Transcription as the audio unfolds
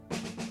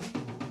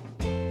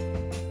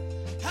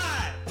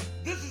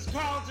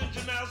Carlton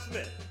Jamel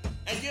Smith,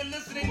 and you're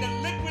listening to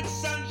Liquid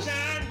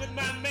Sunshine with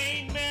my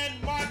main man,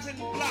 Maarten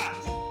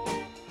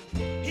Vlot.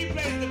 He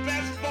plays the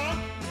best funk,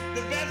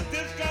 the best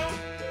disco,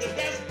 the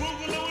best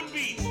boogaloo and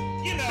beats.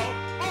 You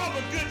know, all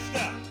the good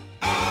stuff.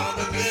 All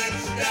the good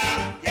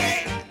stuff,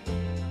 yeah.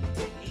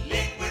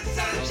 Liquid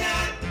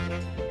Sunshine,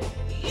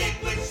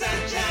 Liquid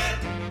Sunshine,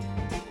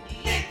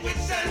 Liquid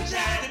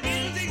Sunshine. The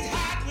music's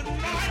hot with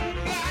Maarten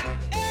Vlot.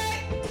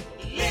 Hey,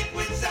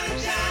 Liquid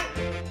Sunshine,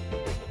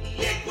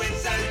 Liquid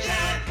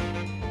Sunshine,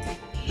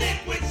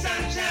 Liquid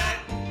Sunshine.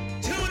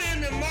 Tune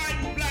in to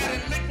Maarten Vlot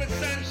and Liquid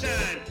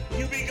Sunshine.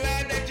 You'll be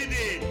glad that you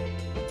did.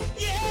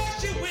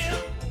 Yes, you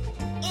will.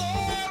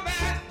 All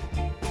right.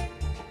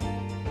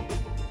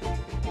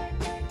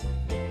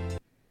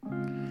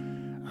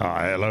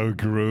 Hello,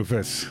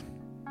 Groovers.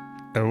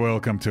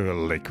 Welcome to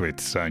Liquid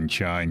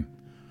Sunshine.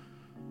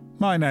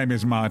 My name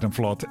is Maarten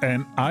Vlot,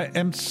 and I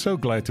am so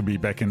glad to be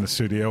back in the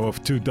studio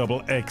of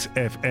 2XX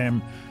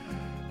FM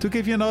to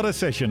give you another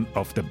session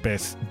of the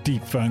best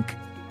deep funk,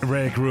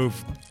 rare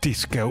groove,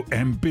 disco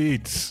and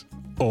beats.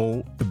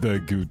 All the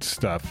good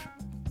stuff.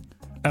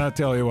 And I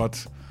tell you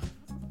what,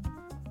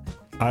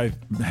 I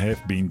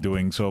have been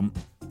doing some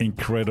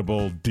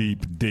incredible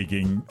deep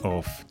digging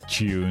of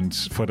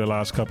tunes for the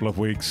last couple of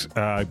weeks.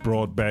 I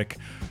brought back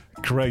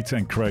crates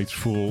and crates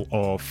full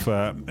of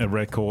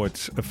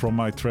records from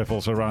my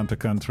travels around the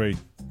country,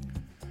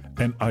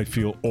 and I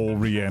feel all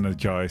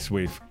re-energized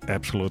with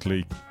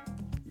absolutely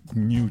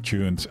new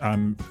tunes.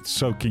 I'm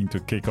so keen to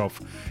kick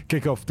off the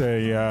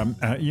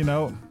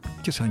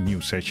just a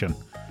new session,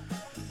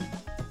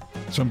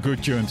 some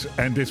good tunes.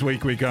 And this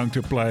week we're going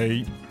to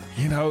play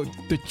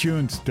the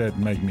tunes that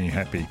make me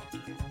happy,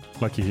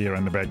 like you hear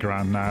in the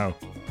background now.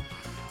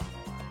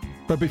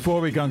 But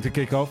before we're going to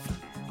kick off,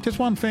 just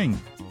one thing.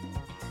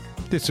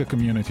 This is a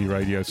community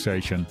radio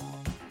station.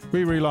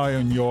 We rely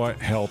on your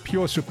help,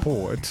 your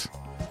support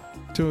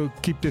to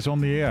keep this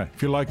on the air.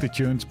 If you like the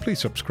tunes, please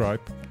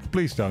subscribe,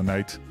 please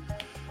donate.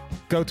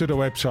 Go to the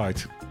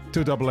website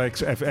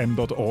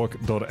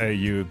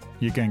 2xxfm.org.au.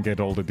 You can get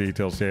all the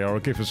details there,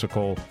 or give us a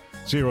call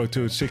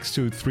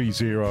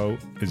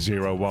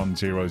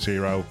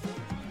 0262300100.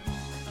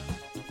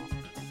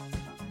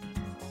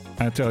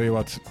 I tell you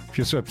what, if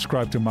you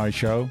subscribe to my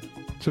show,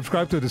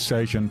 subscribe to the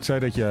station, say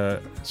that you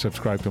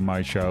subscribe to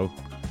my show,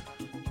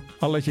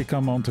 I'll let you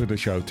come on to the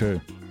show too.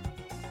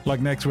 Like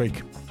next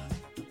week,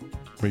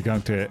 we're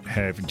going to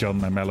have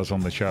John Memelis on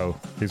the show.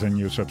 He's a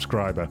new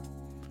subscriber.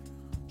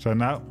 So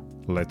now,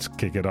 let's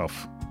kick it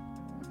off.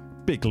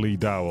 Big Lee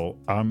Dowell,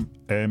 I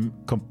am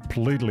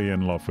completely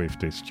in love with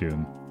this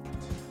tune.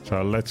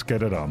 So let's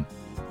get it on.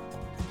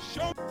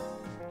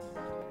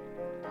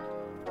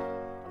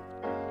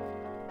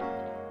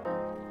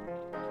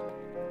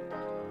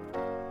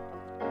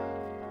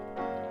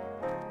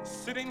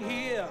 Sitting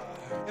here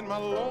in my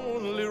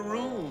lonely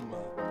room,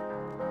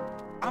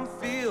 I'm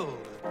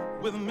filled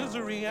with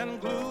misery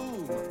and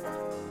gloom.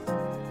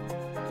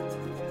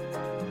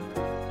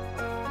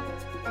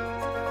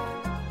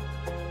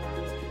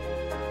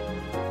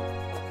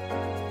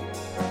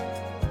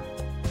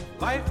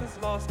 Life has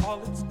lost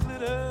all its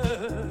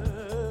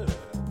glitter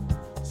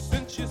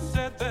since you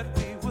said that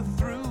we were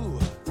through.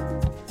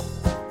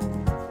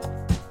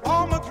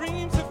 All my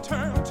dreams have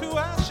turned to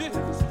ashes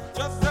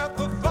just at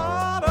the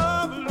thought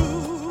of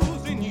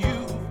losing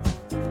you.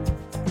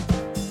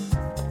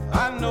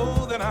 I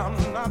know that I'm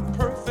not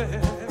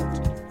perfect,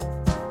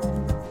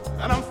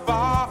 and I'm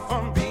far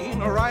from being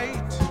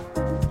right.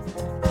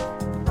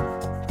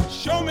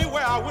 Show me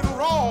where I went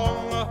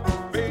wrong,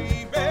 baby.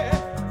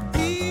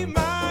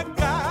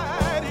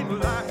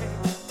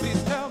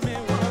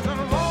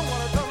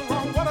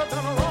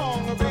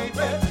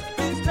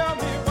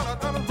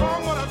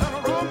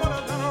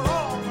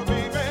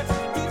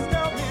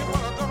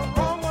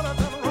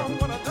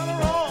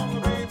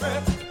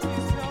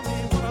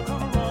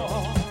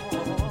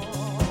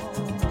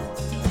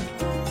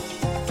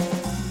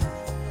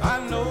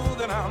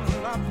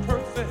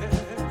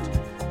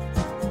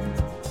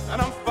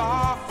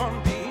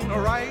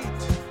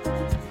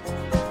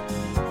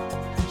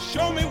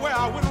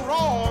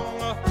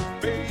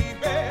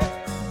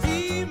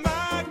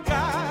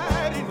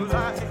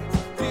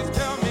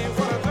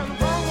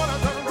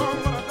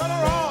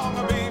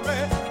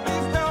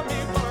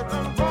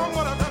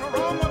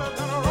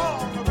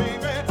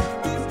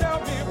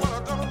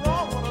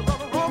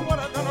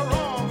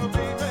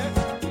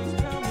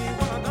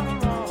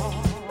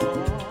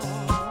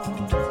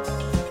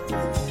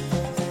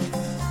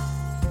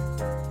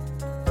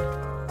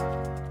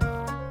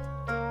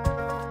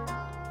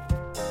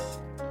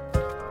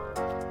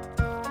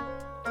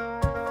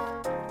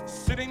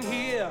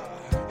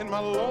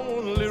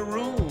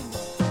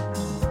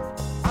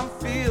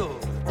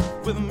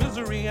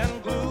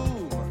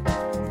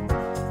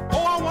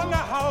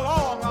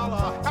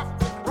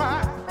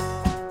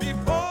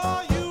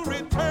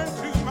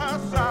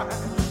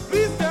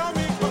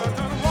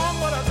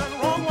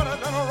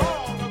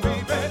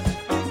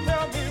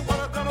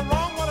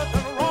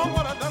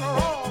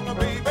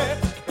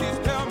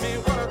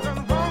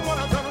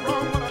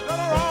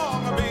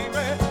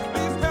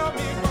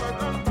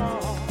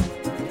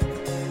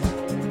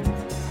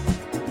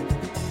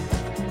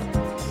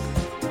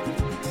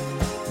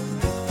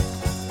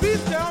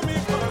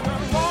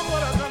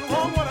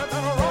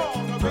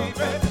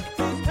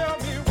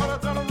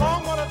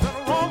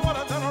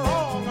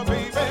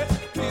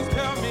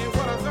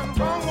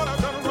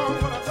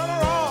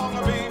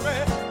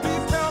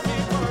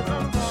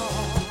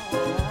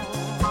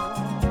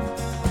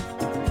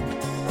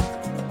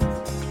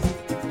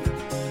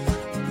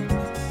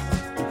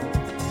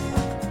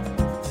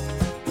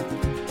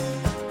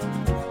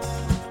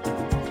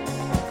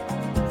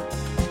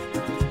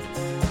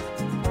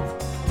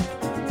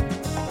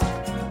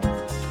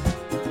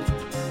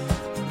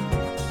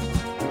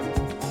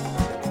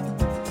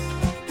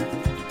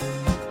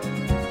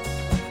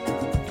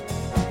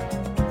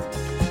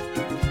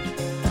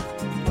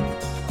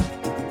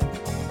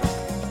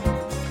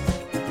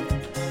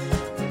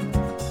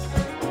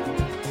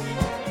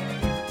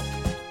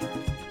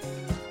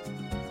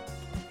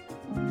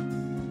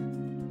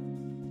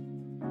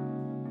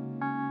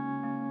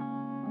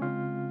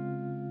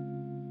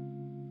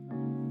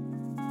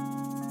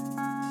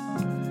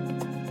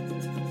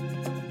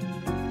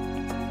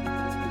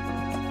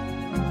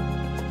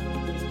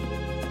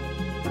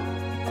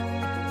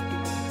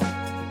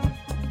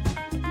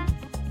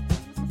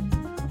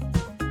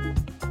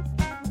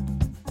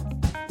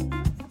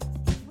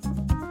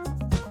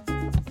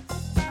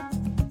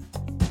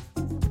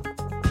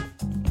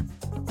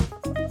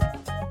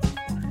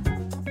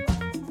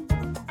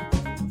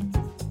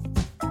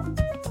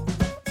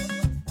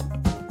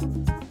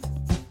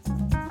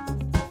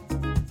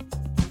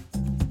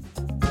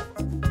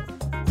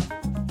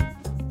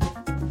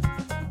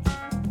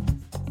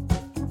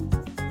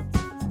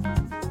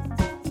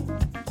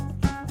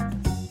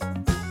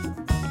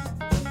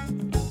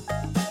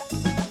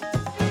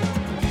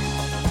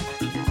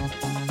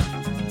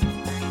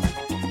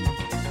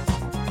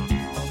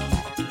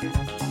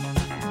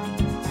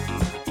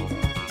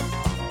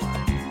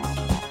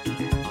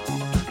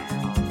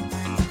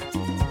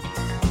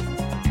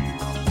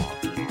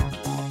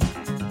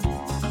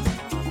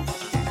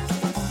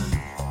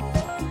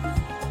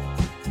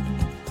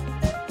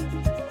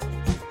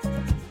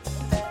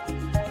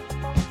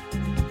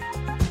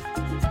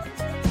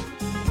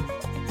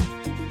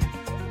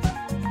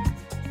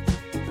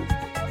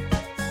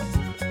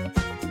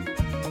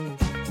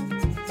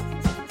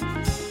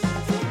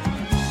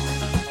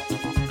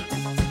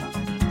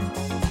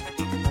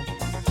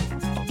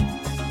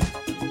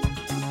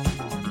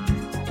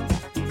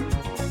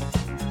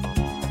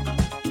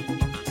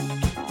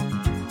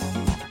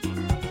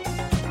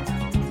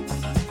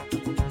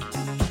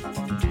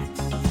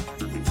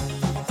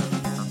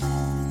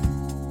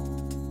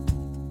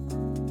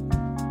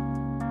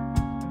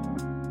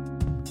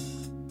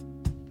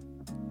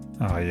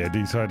 Oh yeah,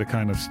 these are the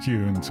kind of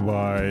tunes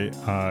why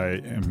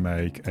I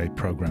make a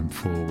program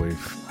full with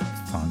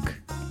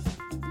funk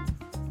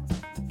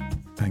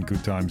and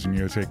good times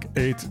music.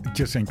 It's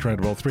just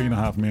incredible.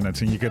 3.5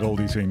 minutes and you get all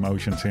these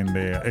emotions in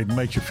there. It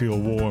makes you feel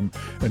warm,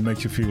 it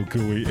makes you feel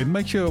gooey, it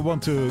makes you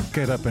want to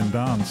get up and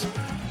dance.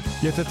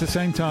 Yet at the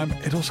same time,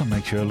 it also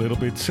makes you a little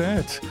bit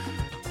sad.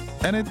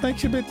 And it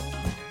makes you a bit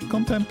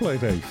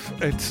contemplative.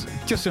 It's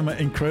just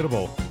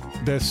incredible.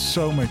 There's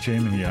so much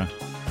in here.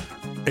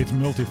 It's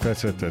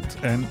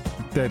multifaceted, and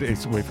that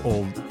is with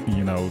all,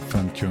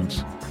 funk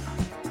tunes.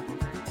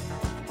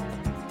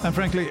 And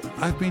frankly,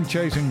 I've been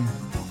chasing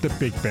the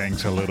big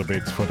bangs a little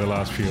bit for the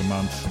last few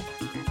months.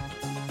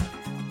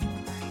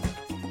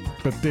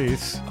 But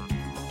this,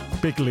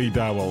 Big Lee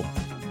Dowell,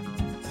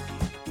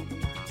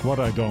 What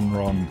I Done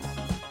Wrong,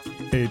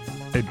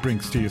 it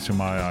brings tears to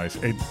my eyes.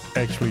 It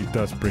actually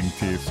does bring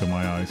tears to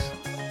my eyes.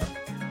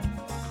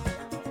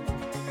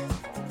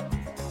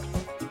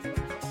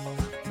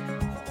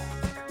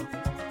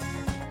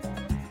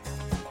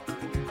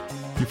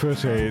 You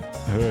first heard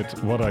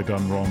What I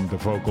Done Wrong, the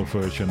vocal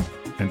version,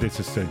 and this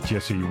is the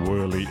Jesse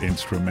Worley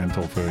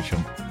instrumental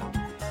version.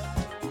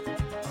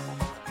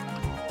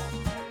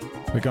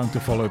 We're going to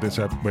follow this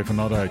up with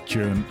another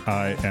tune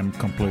I am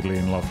completely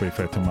in love with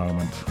at the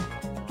moment.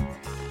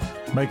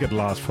 Make It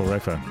Last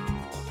Forever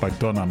by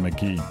Donna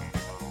McGee.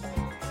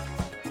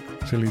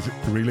 She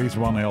released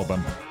one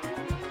album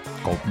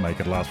called Make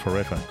It Last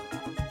Forever,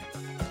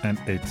 and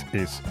it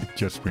is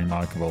just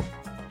remarkable.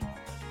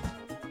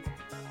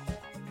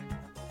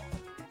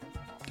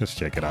 Just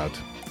check it out.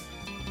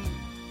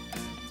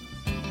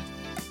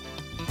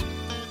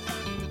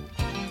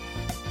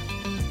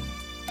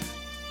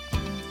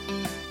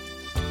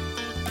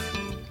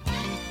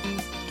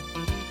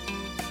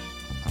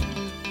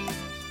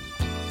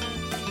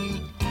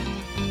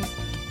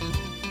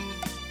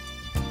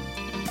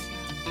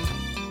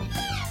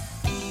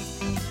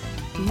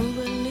 Move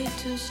a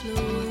little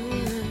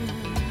slower.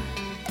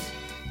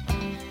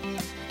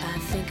 I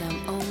think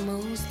I'm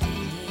almost there.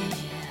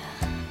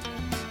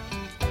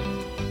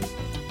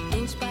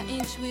 Inch by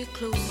inch we're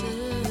closer.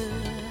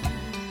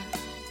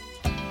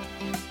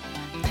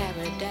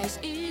 Paradise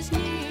is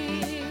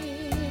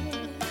near.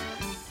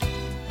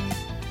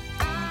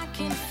 I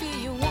can feel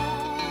you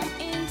warm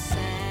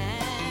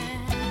inside,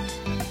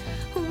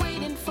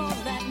 waiting for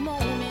that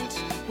moment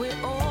we're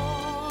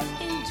all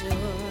enjoy.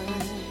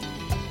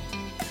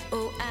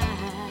 Oh,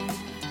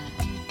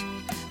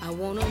 I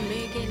wanna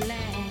make it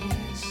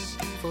last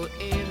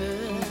forever.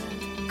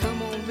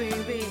 Come on,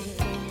 baby,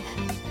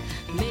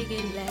 make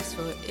it last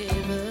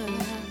forever.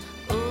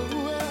 Oh,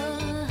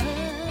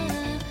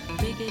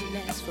 make it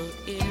last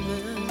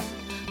forever.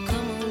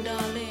 Come on,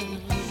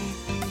 darling,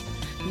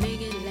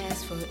 make it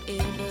last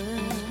forever.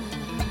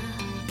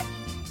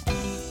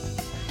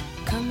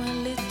 Come a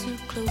little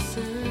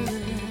closer.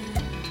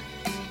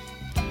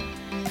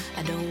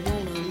 I don't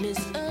wanna miss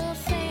a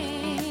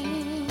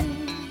thing,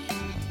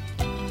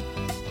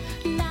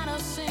 not a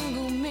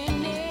single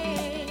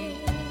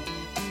minute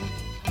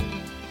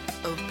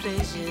of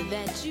pleasure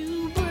that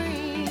you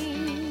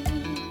bring.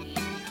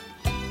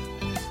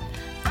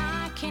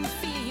 I can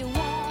feel you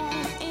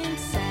warm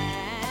inside.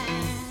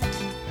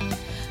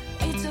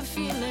 It's a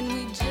feeling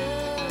we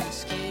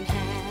just can't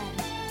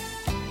have.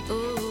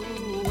 Oh,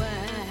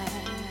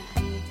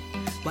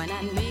 why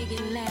not make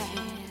it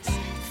last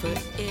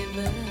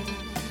forever?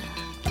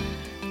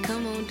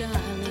 Come on,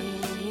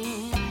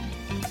 darling,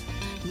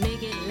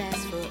 make it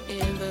last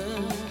forever.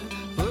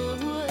 Oh,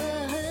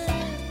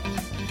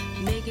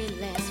 make it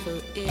last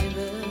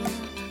forever.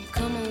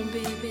 Come on,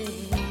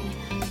 baby,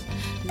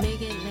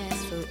 make it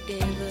last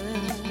forever.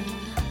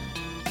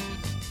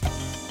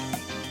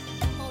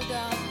 Oh,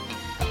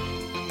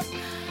 darling,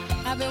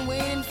 I've been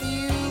waiting for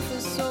you for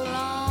so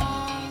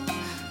long.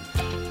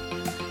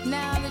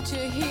 Now that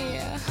you're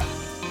here,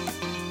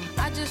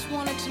 I just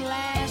want it to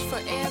last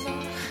forever.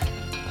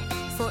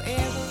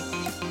 Forever,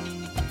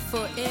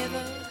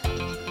 forever,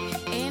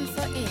 and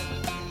forever.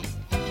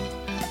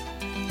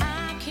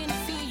 I can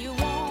feel you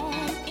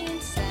warm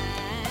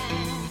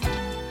inside.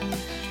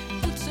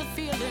 It's a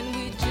feeling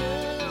we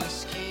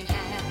just can't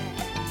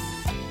have.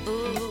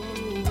 Oh,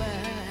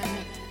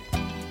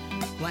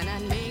 why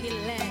not make it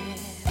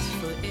last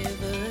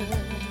forever?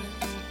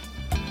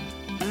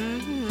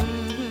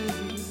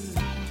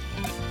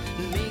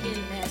 Make it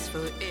last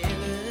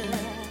forever.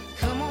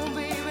 Come on,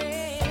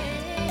 baby,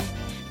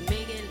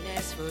 make it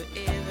last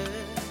forever.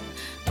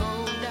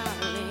 Oh,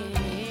 darling,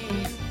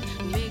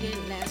 make it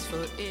last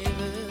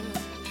forever.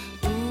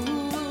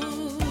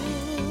 Ooh,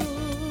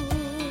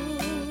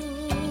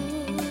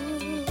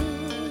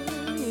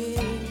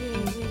 yeah.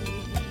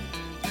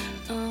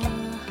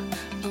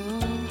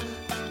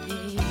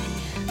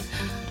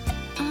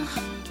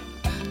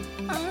 Yeah.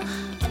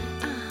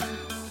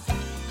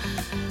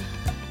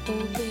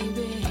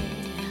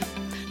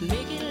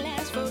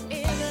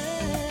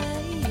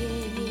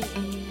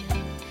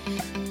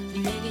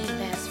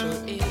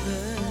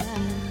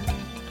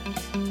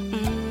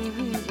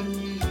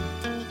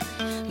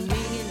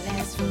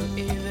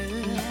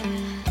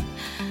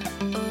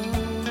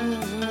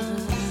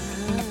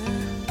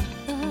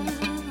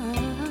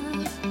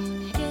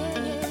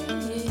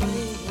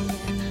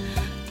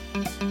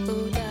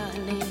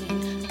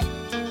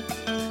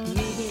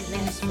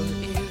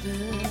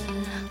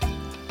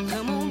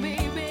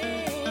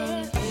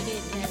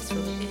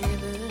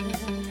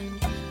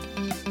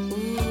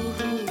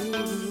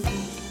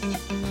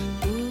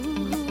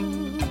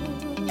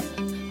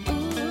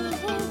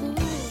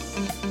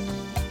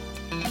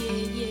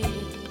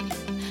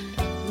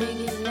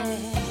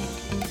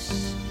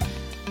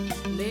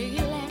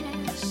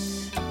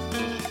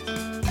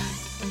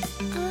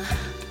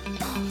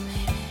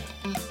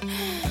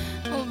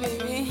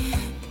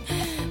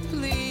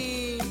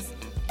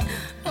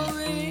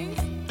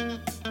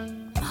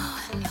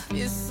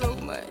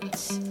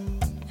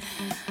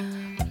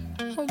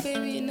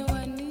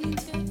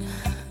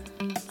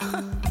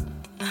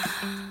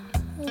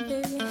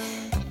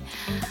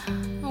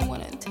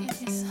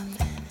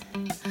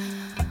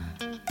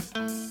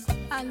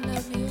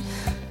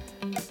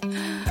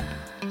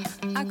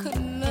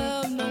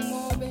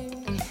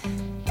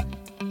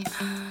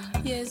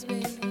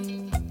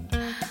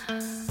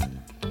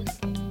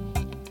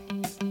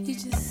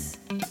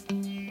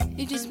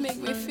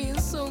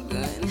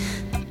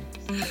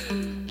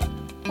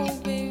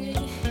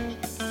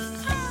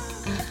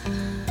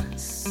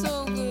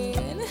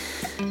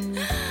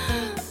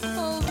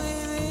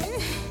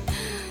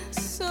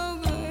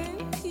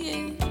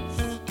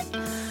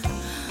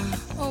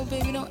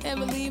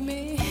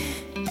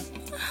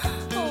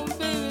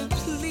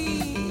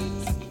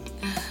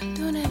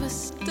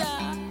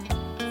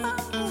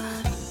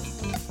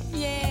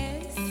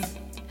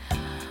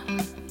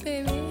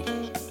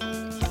 baby.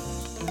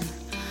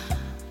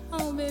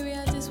 Oh, baby,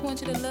 I just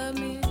want you to love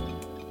me.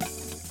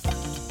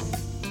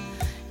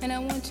 And I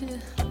want you to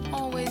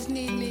always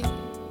need me.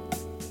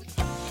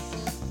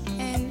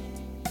 And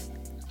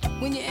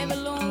when you're ever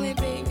lonely,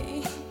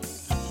 baby,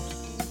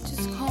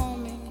 just call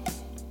me.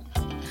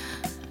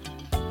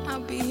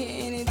 I'll be here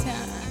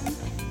anytime.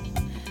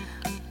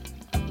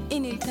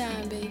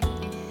 Anytime, baby.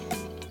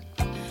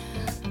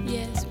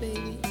 Yes,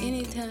 baby,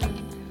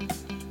 anytime.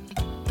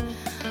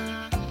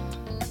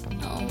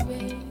 Oh,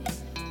 baby,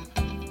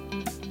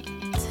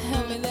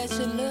 tell me that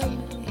you love me.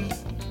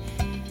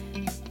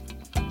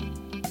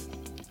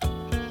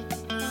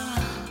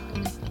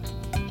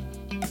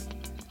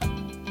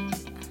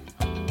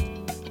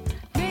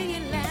 Make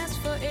it last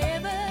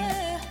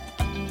forever.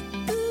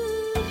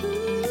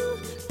 Ooh,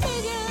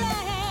 make it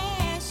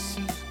last.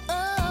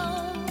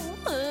 Oh,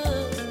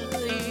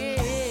 yeah.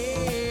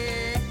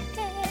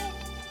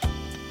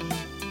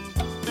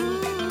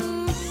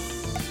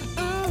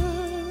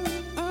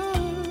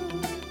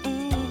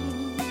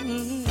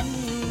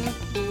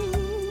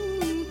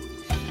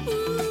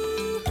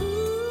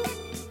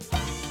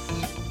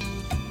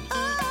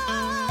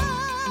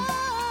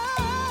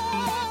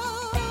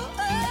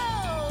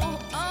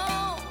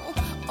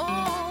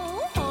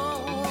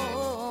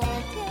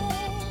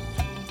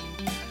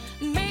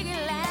 Make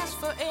it last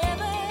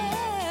forever.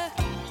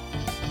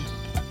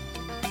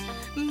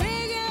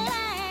 Make it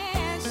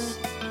last.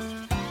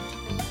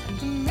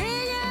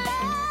 Make it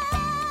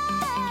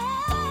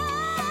last.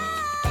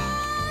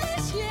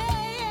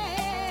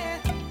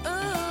 Yeah.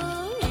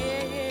 Oh,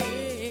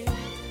 yeah.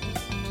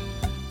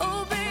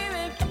 Oh,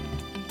 baby,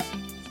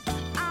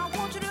 I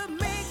want you to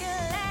make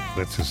it last.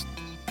 That's just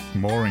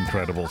more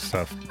incredible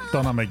stuff.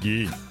 Donna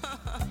McGee.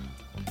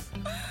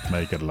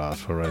 Make it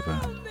last forever.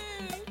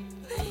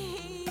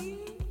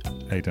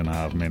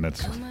 8.5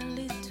 minutes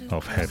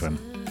of heaven.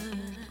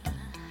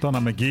 Donna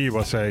McGee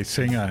was a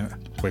singer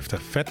with the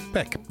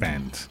Fatback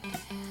Band.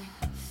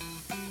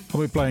 I'll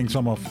be playing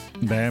some of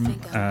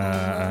them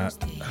a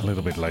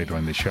little bit later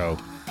in the show.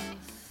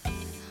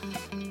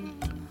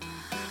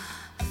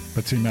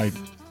 But she made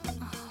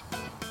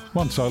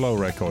one solo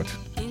record,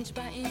 Inch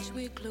by inch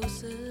we're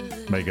closer.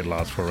 Make It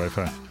Last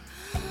Forever.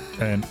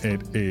 And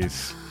it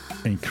is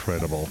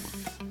incredible.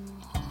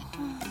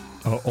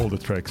 All the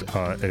tracks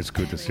are as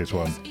good as this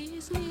one.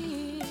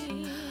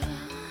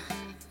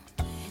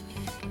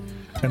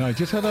 And I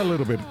just had a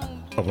little bit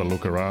of a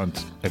look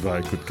around if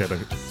I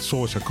could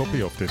source a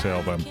copy of this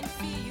album.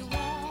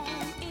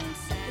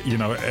 You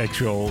know,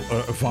 actual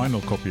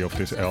vinyl copy of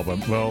this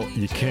album. Well,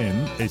 you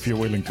can if you're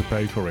willing to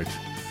pay for it.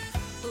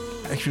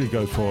 Actually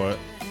goes for,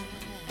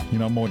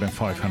 more than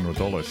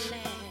 $500.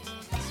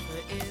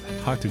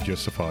 Hard to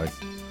justify.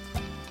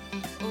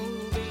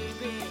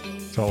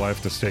 So I'll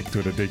have to stick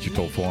to the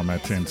digital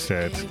format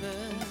instead.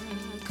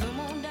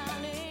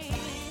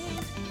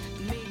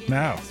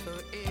 Now,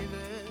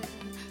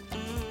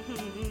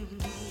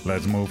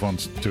 let's move on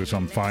to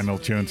some final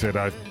tunes that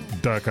I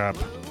dug up.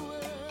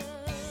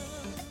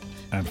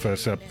 And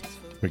first up,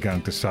 we're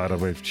going to start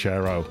off with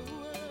Chero,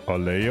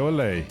 Ole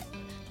Ole,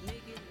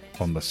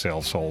 on the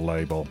Cell Soul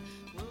label.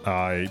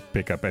 I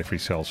pick up every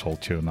Cell Soul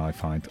tune I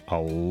find. I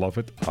love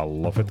it, I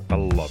love it, I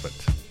love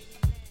it.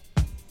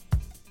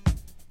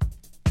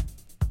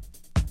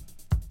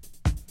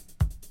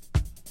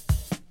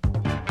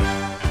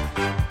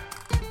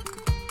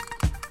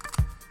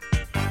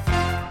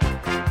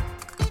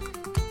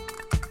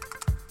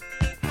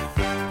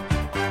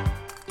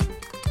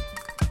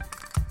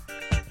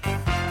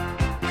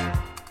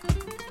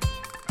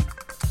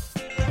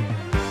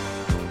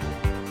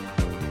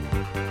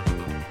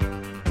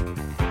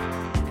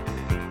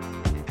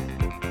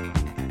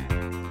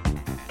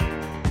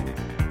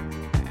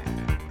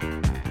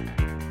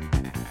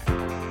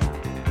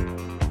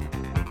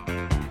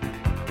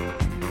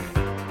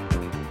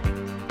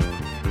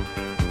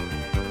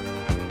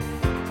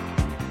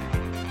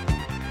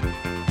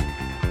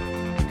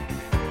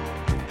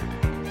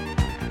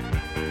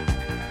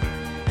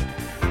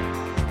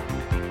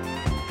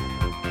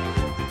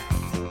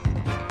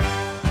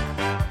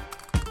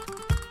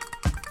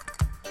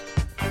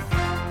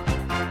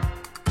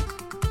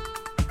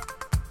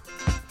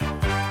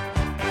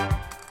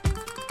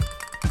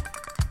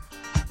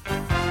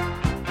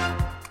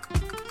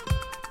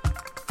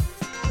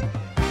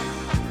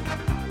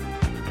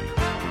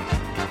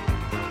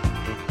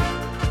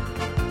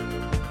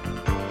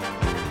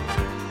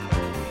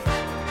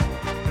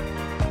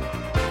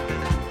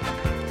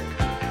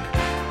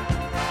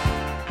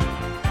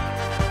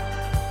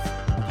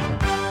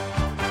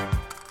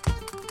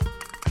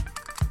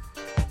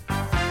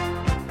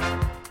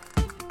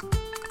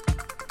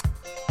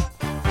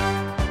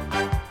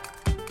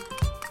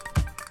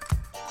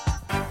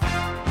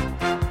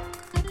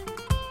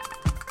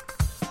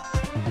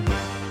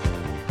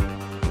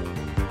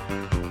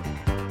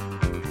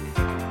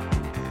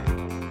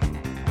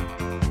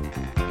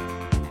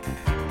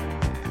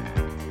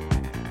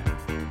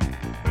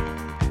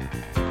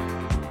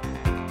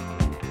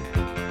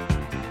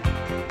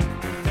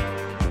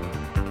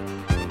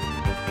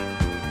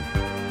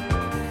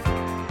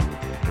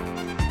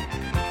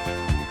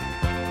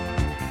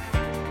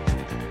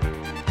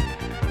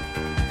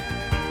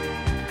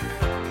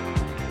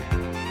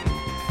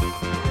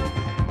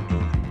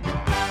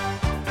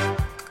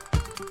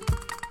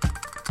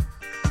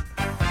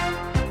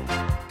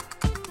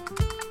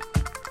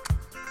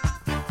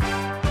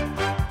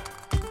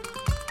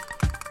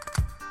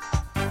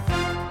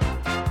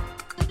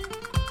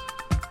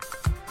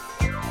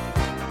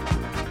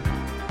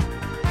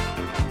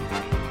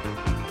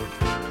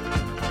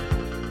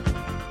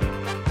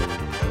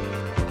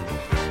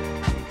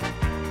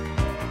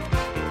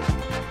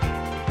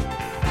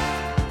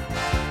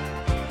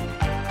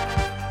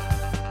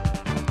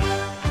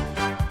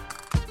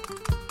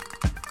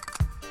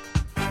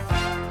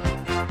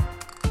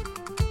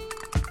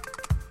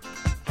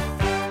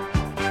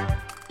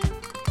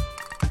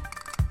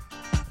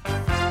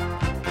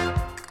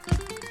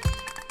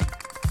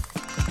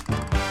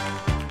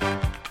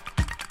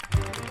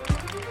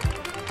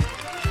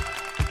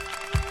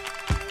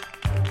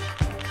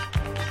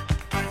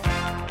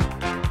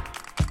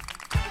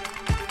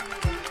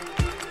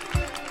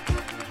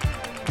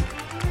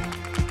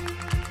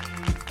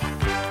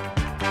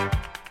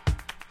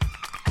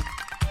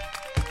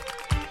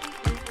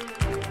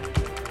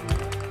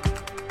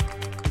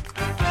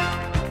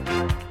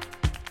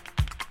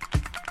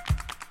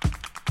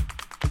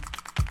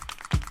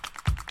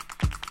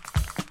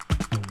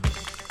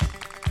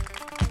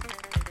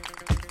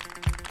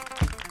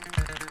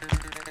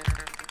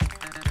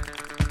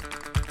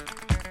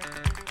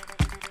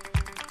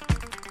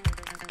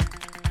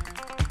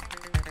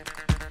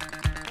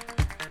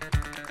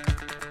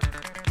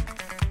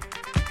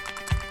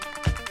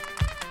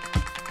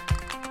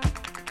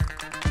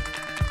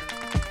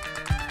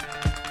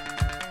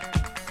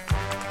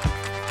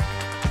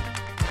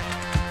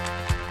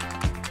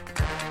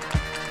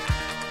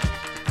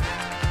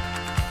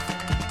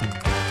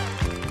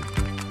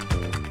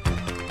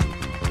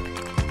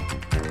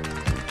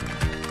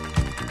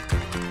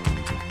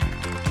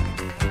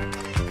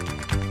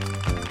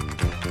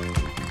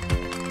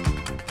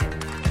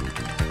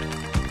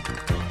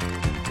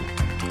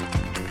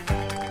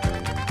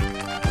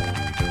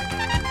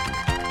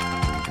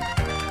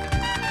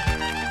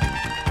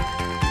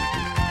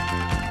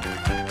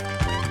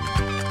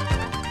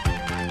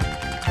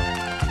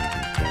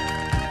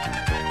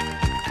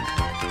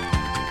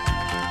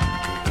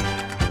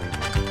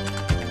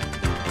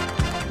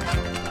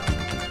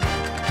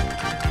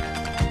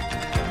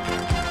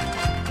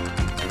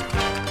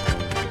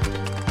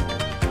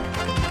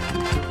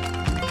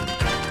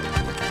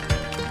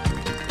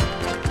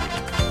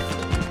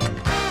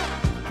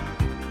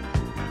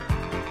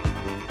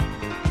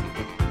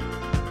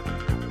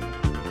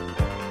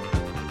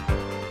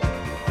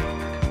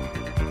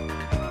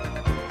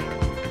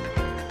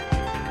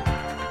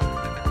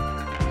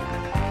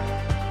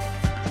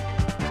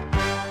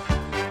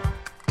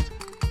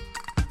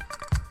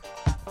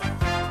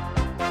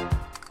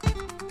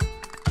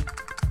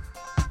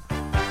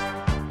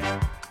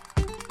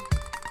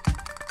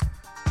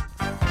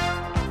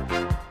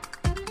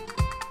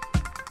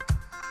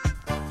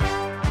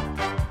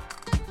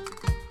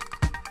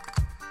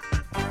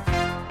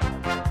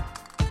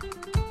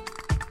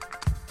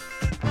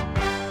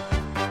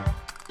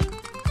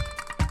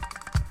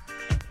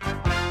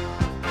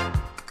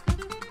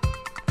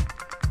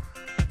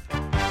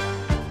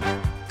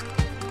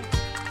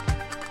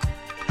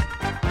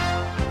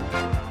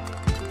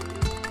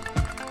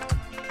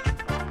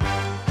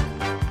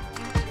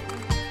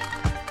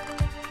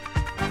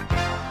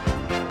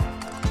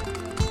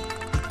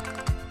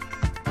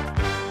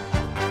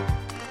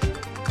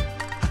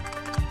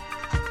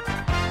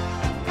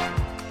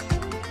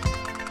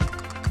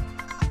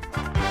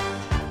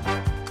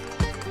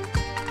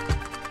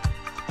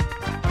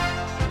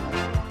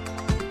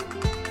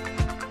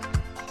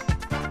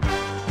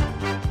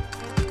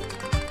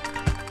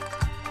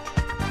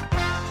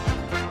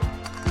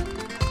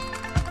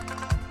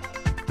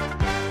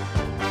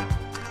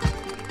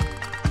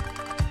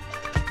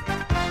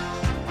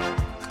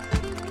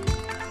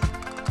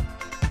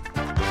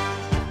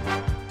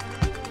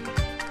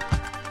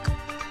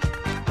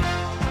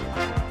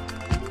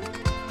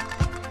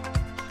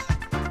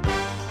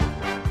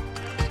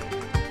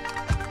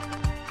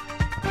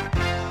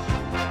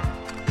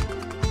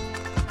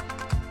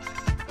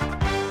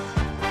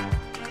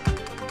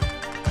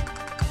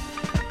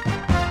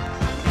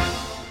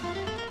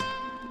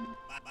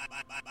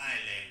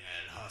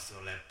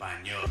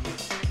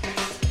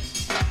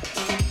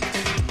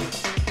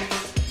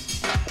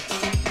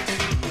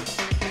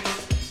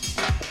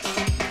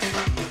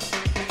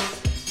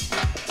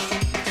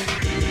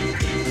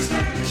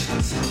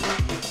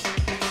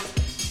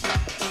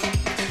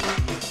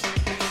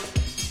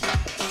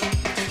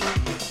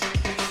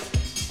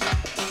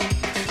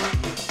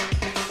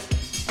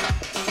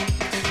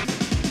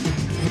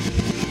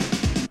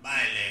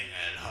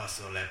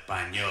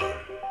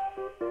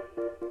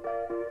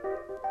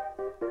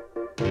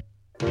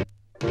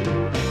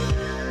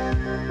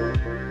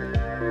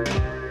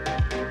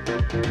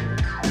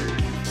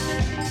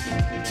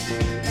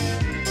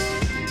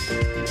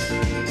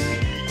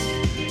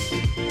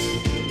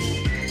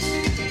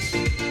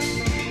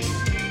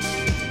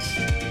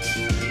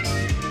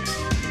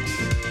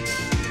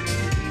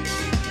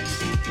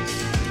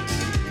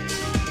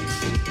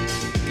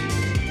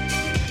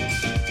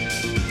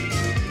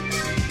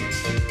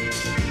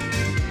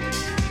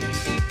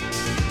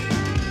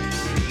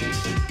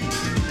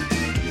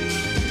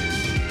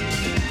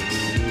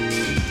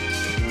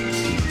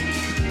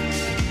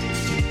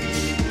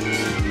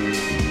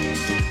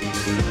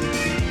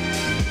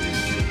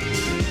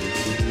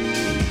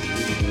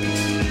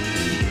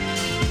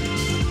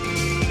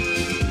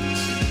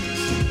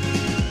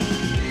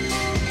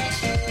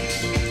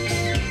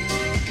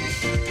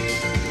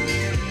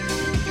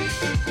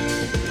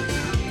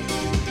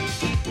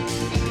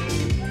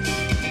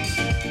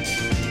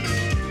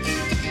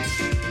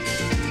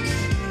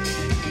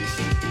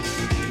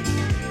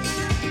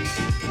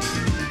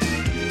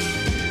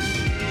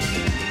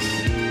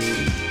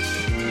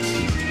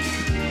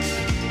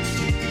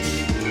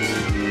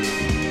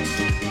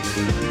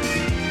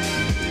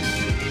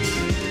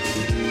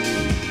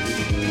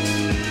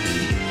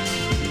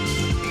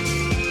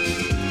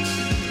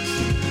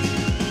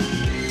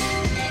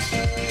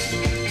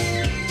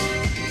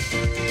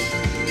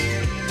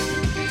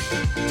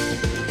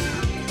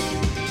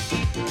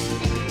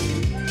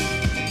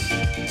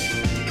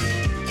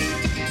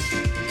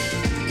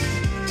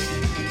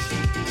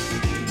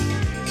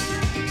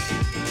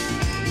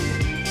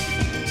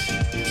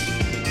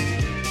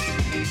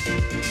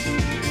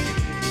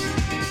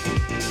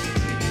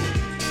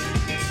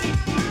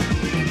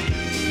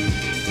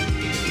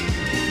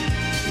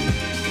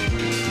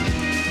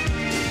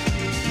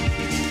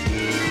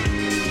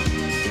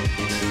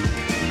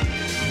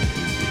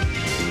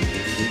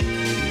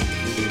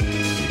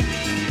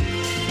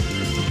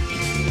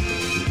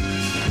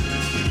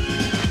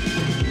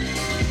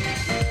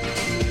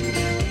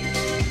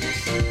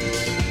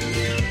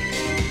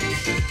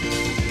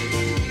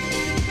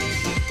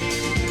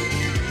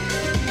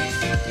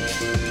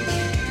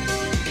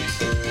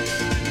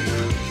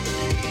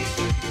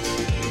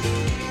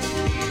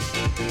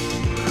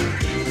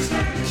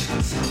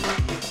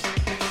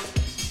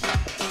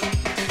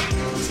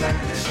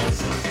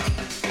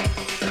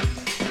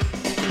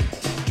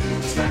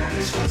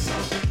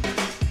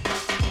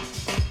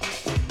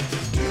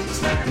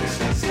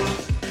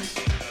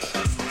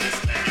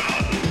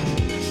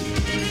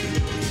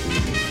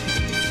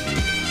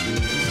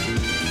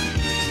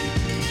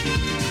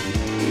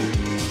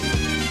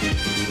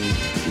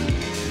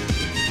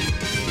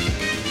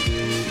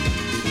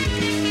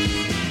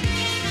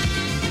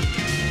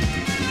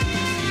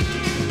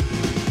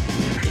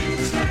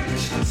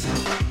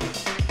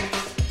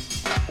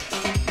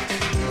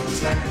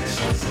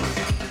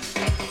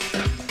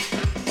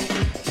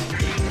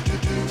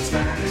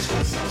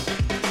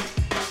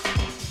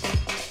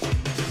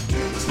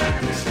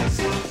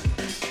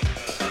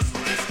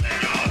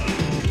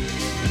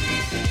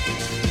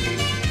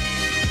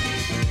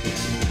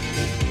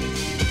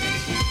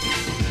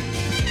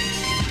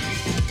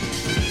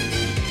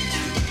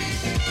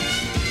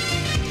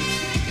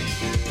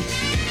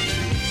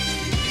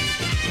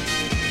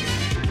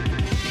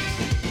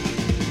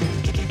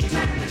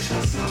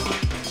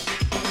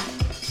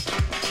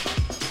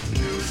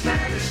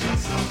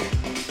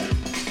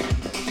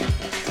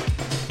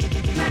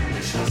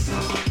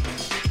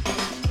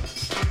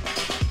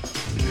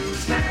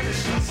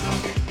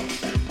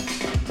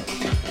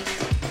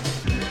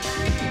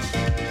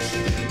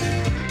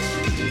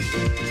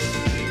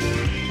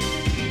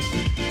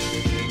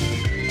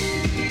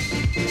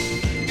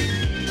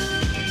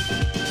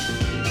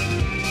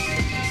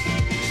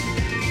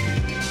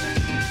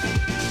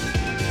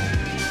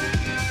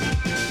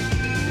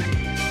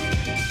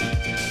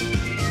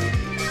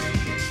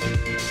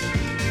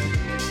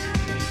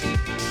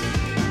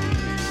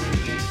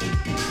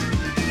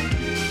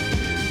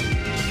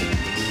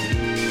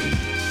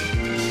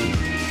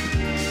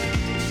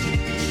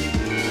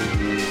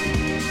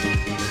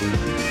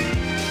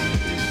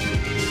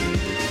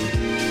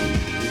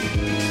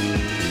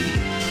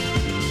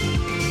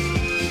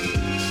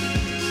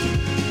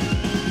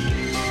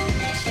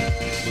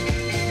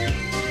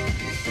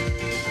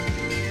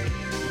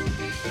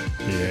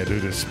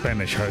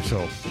 Spanish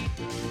hustle.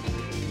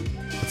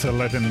 It's a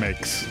Latin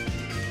mix.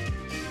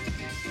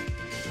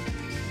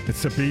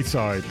 It's the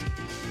B-side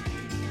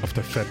of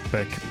the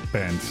Fatback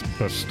Band's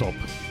Bus Stop,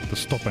 the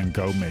Stop and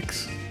Go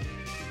mix.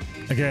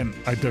 Again,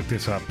 I dug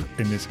this up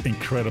in this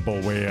incredible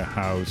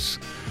warehouse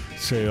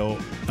sale,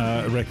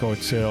 record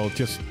sale.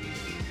 Just,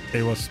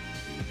 it was,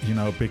 you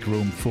know, a big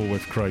room full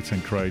with crates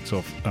and crates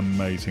of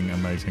amazing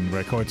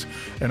records.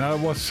 And I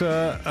was,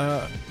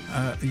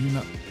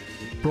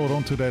 brought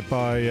onto that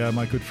by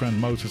my good friend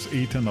Moses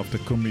Eaton of the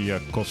Cumbia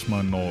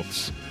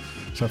Cosmonauts.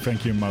 So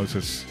thank you,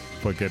 Moses,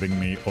 for getting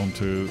me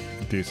onto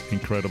this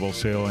incredible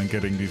sale and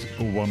getting these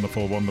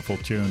wonderful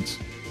tunes.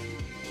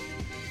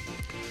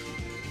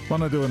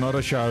 Want to do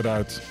another shout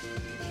out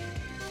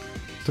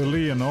to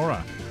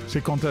Leonora. She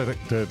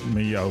contacted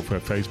me over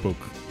Facebook.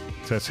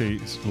 Says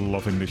she's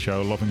loving the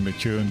show, loving the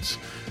tunes,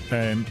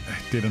 and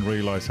didn't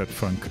realize that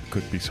funk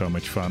could be so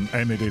much fun.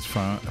 And it is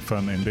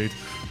fun indeed.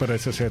 But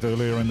as I said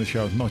earlier in the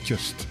show, not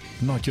just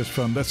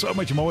fun. There's so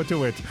much more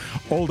to it.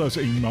 All those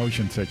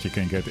emotions that you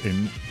can get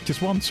in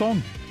just one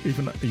song,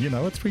 even a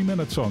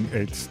 3-minute song.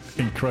 It's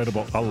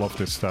incredible. I love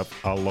this stuff.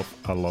 I love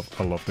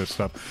this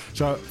stuff.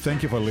 So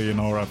thank you for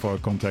Leonora for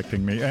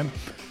contacting me. And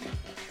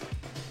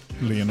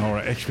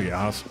Leonora actually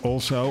asked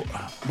also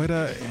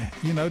whether,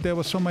 there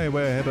was somewhere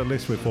where I had a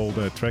list with all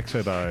the tracks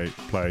that I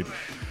played.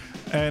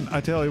 And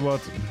I tell you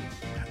what,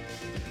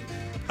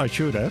 I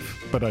should have,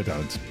 but I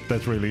don't.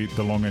 That's really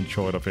the long and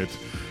short of it.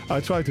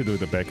 I try to do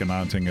the back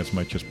announcing as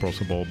much as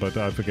possible, but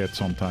I forget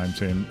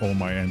sometimes in all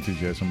my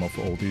enthusiasm of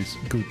all these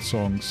good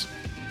songs.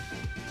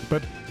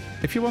 But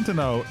if you want to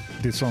know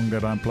the song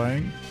that I'm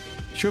playing,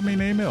 shoot me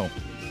an email.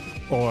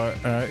 Or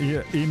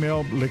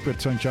email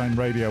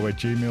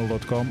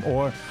liquidsunshineradio@gmail.com,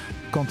 or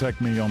contact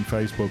me on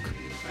Facebook.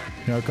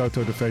 Go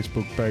to the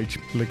Facebook page,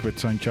 Liquid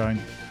Sunshine.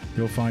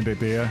 You'll find it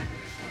there.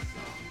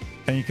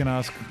 And you can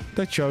ask,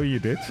 that show you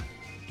did.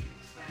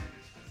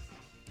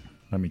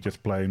 Let me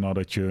just play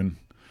another tune.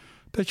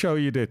 That show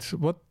you did.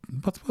 What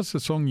was the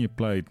song you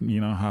played,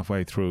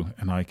 halfway through?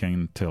 And I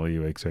can tell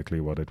you exactly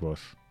what it was.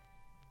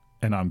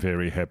 And I'm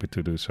very happy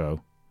to do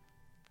so.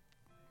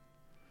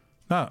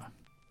 Now,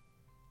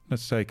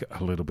 let's take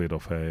a little bit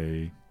of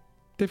a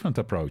different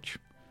approach.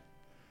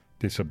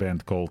 This is a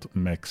band called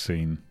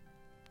Maxine.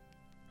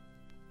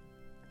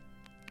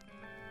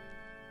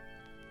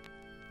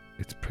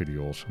 It's pretty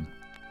awesome.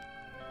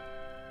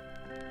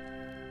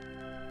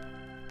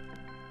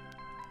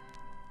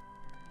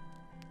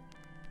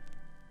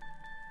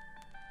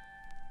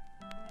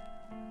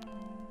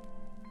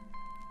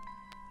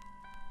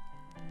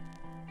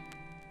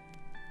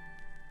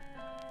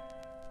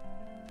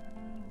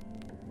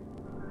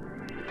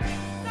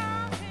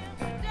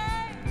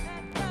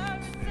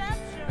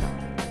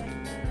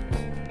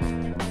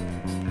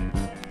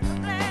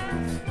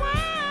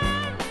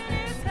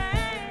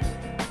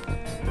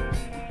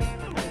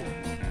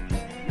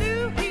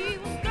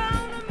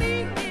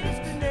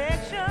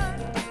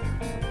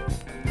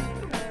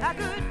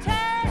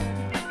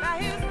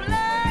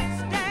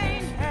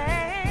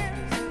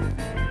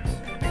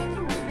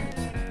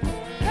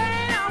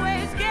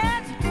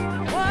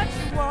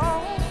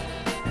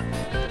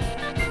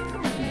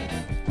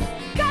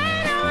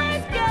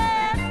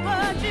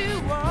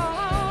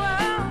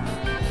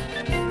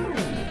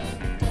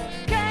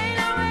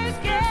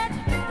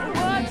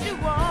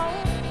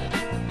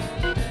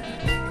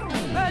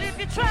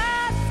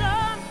 try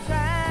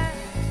sometime,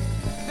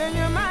 then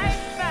you might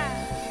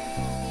find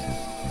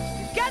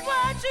you get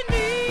what you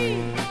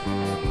need.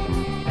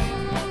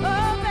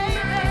 Oh,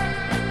 baby,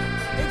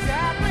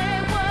 exactly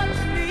what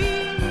you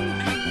need.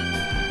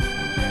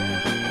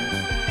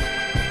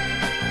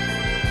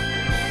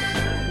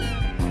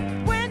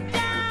 Went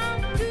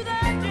down to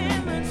the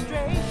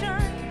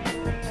demonstration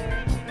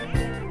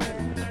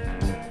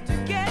to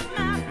get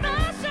my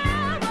first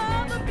share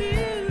of the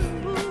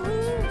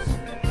views,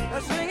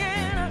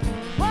 singing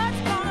what's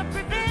gonna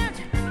prevent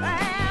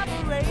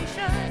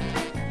aberration.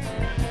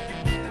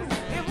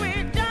 If we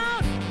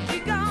don't,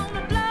 we're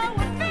gonna blow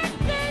a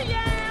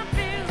 50-year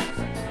fuse.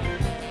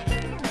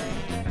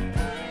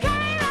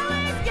 Can't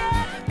always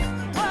get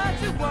what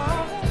you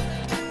want.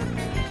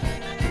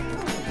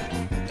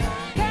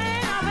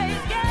 Can't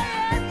always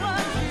get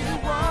what you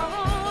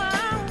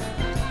want.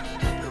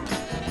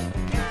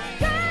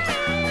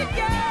 Can't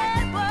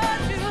get what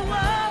you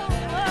want.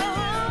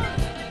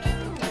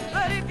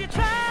 But if you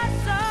try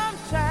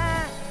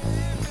sometime,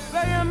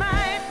 well, you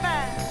might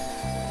find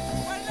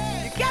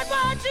you get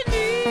what you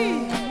need.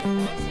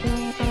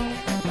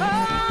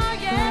 Oh,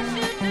 yes,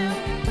 you do.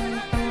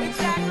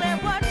 Exactly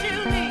what you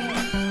need,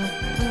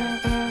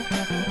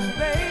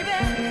 baby.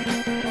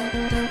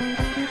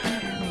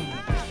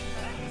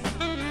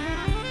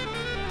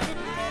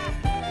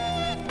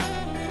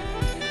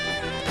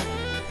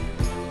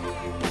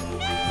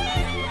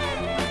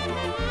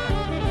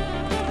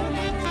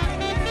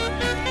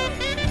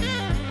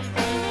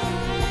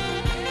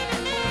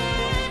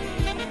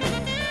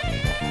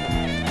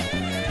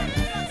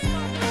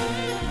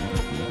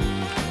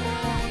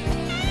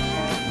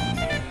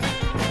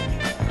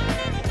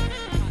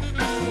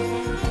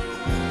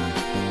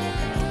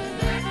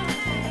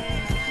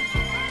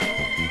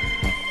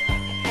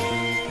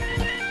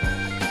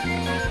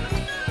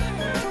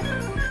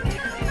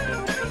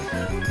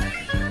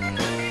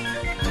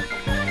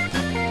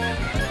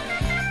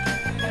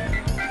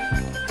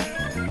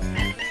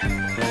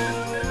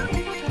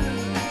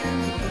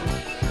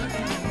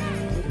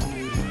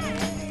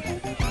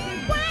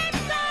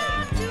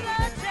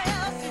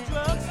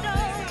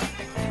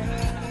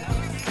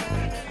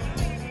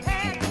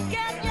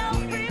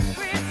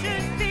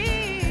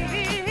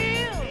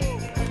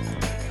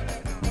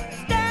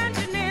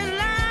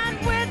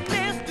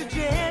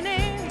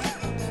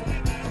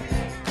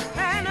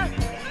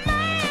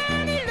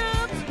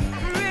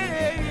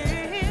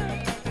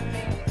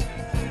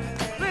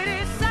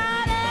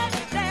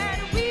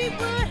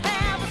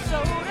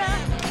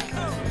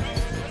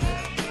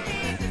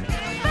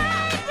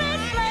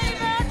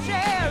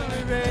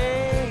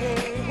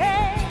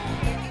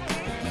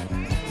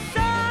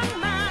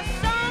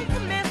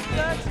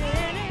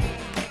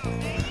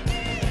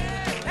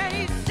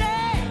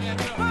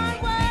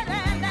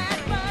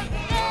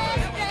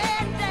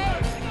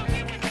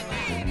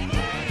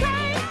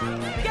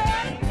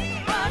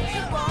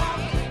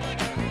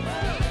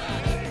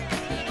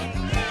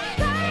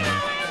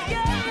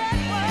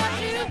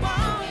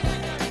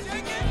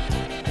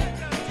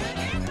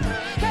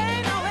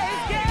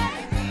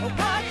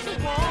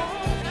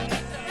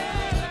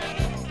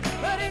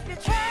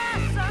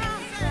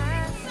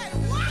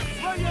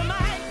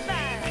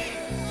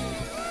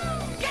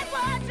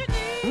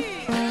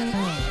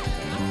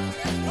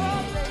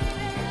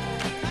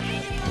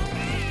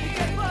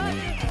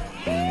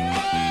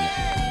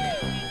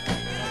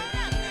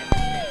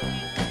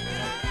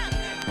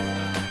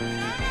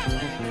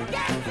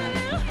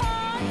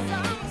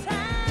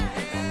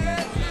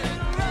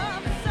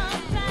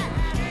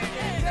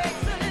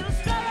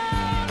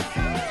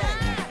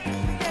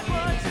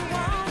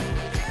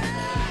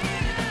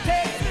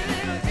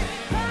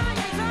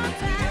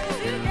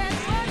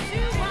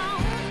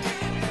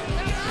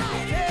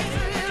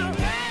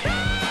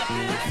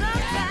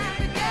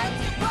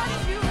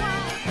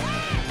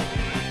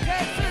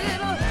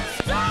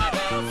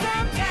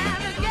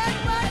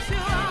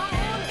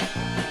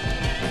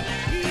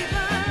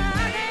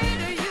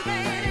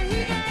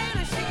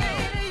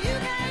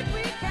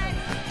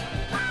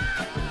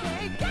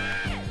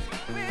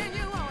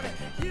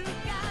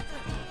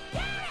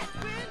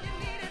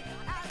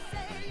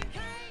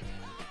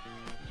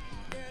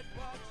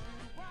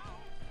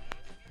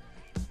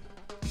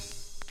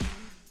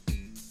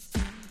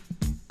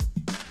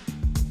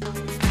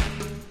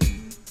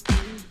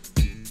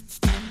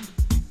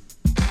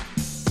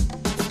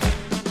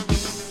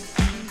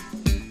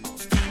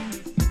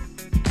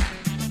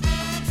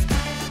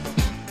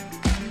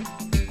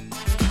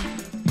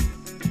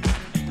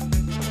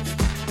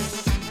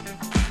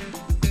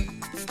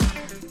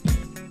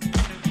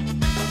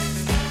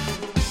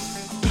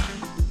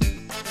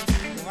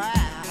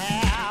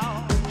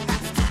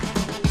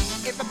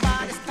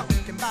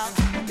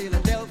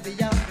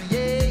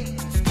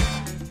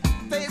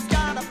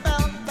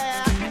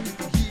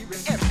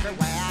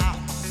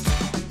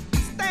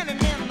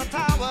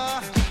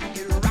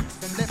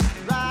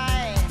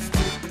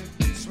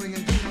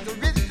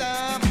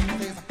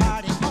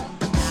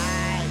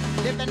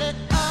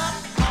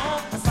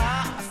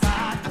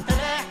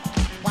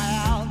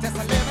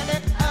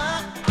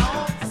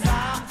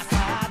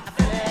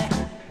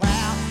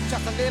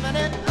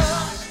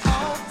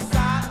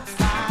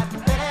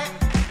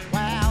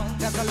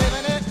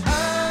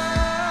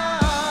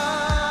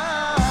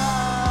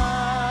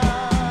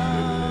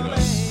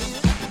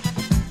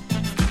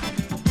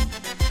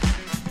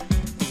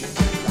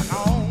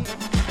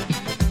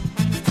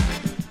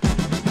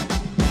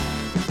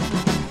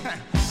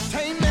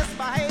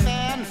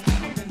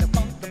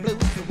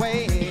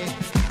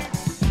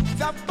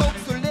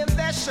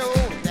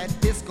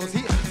 disco's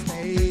here to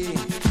stay.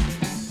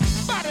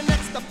 Body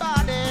next to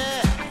body,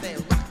 they're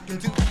rocking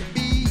to the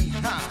beat,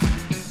 huh?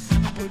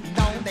 Putting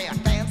on their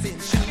dancing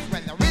shoes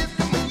when the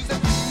rhythm moves the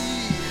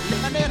beat.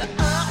 Living it up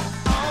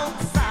on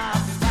the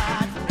south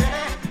side,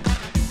 ready?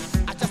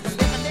 I just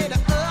living it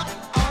up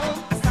on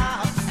the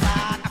south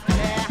side,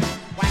 ready?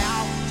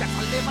 Well, just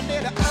living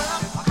it up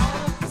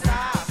on the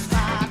south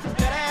side,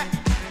 ready?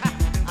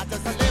 I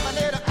just living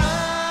it up.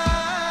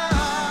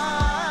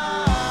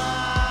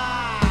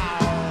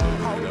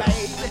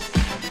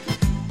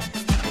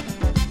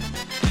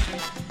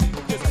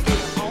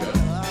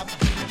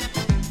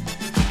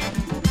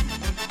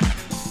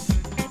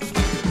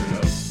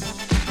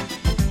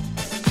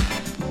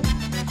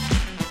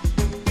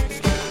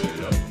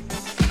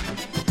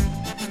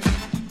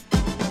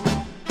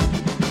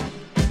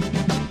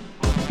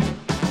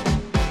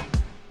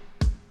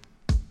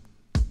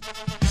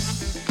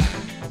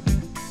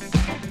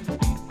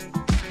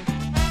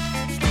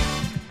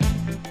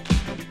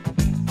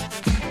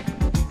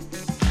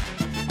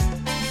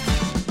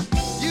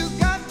 You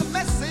got the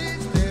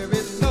message, there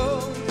is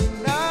no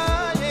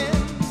denying.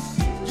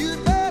 You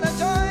better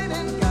join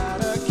in,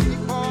 gotta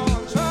keep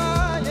on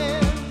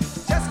trying.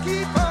 Just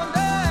keep on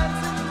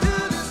dancing to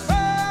this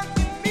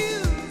funky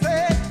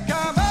music.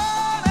 Come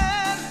on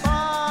and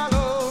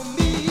follow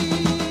me.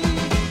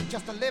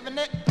 Just a living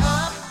it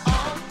up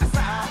on the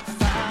south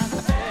side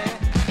of bed.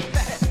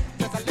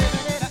 Just a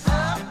living it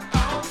up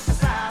on the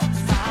south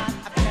side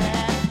of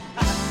bed.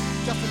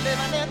 Just a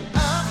living it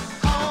up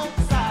on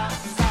the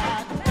south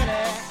side of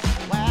bed.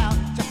 Well,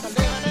 just a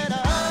living it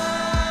up.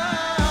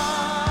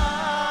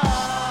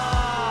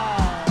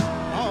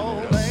 Oh,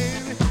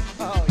 baby.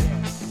 Oh, yeah.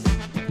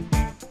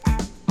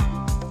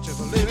 Just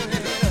a living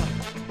it up.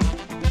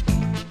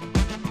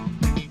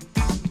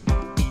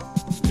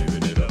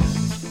 Living it up.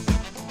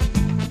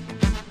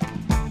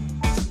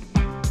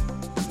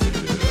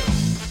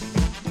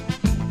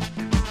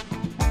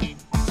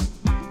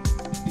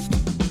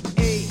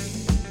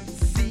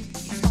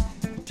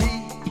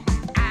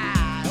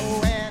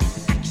 A-C-T-I-O-N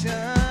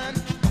action.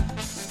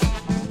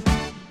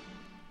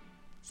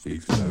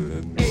 Speak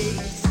slowly.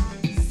 A-C-T-I-O-N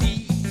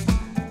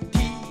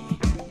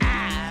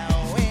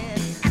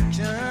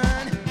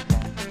action.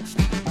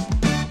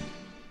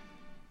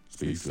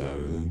 Speak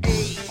slowly.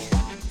 A-C-T-I-O-N.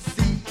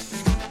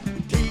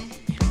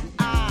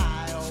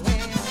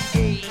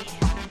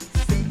 A-C-T-I-O-N.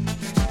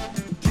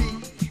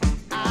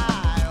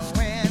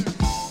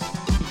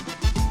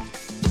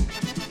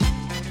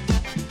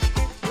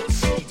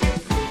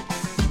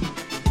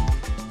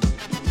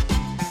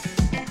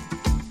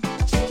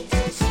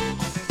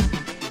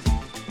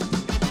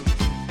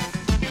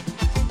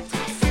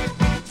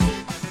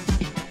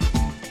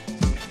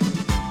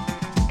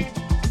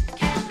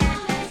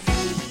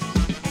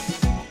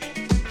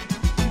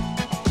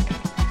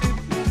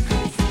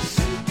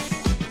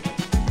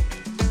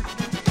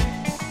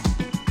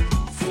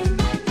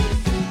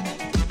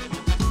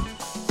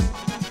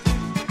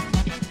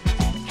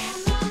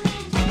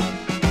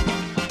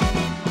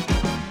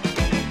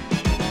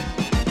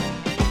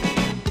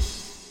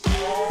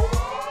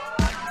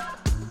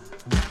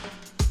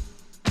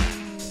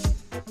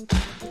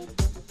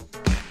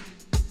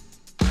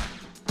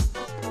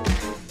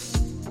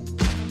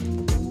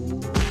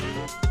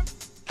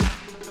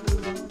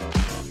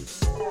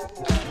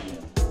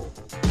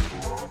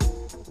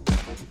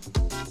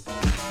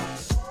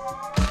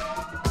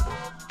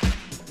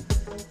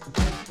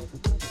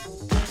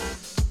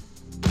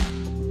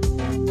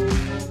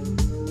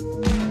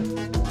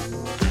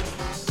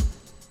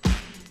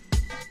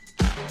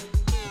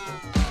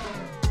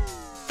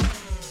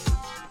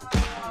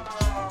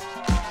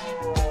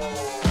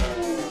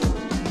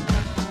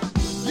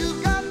 You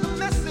got the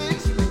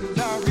message, things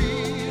are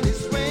really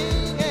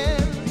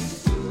swinging.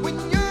 When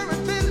you're in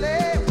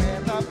Philly,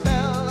 where the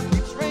bell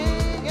keeps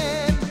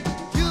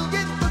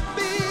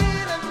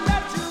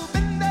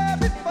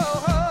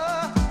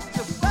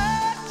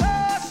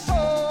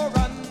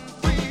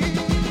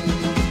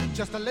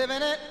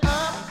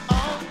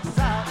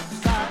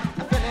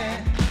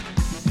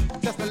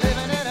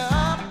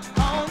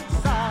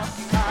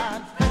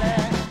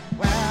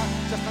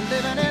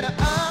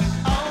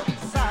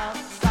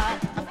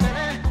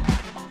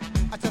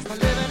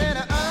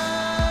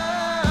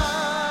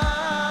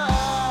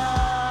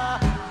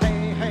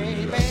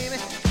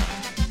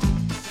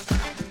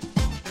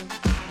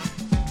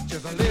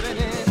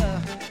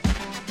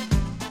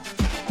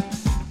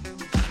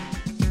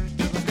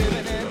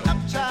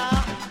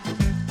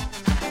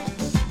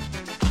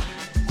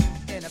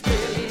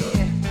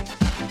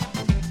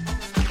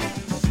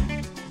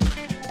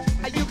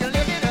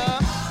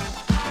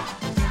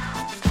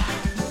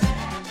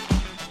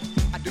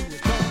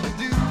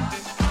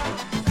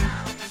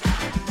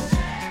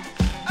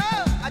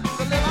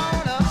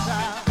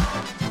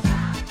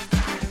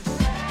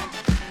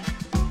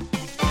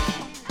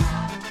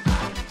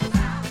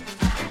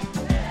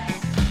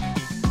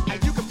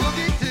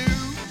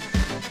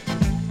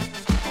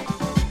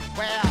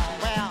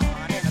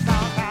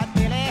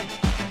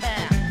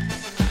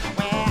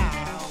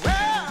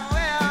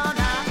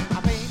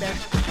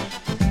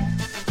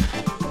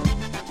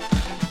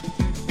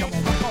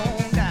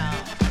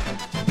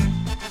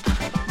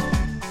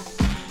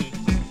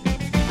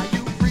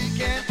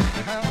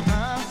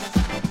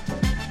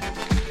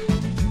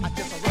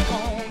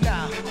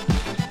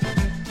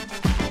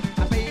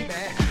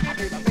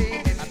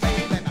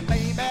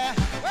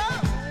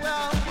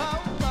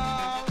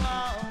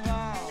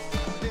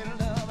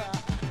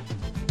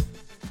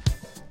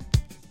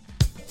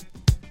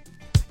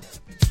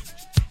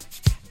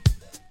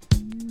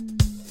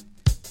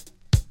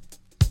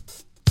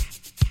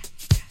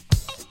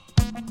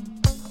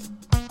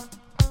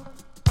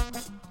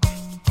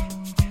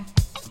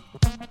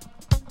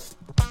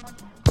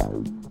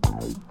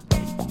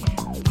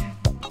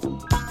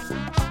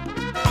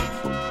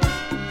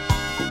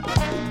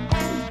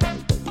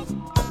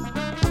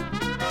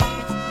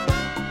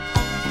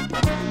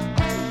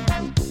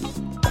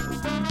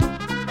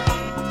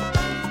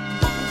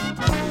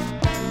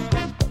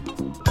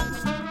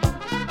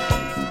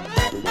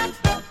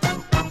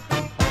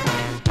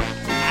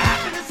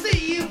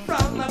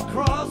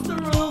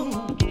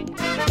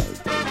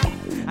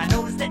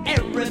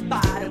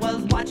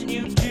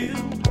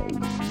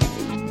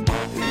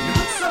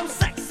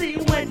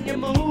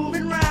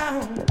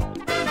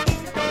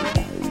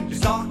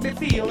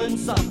feeling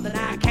something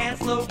I can't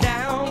slow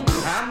down.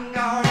 I'm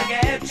gonna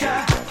get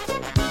ya.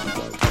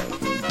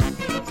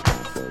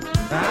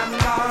 I'm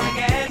gonna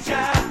get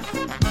ya.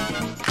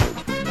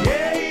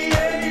 Yeah,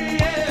 yeah,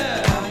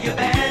 yeah, you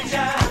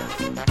betcha.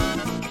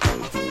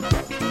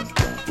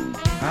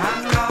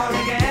 I'm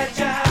gonna get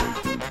ya.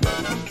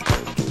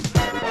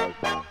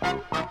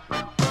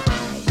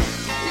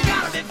 You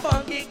gotta be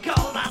funky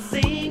 'cause I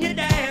seen you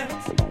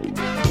dance.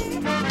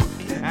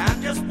 I'm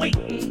just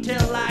waiting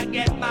till I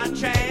get my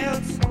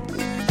chance.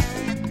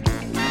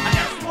 I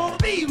just wanna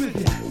be with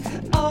you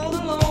all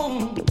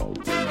alone.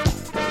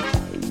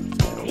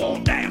 I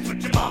won't dance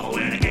with your mama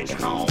when I get you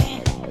home.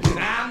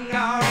 I'm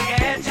gonna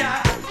get ya.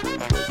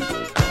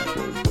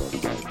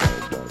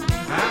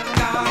 I'm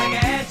gonna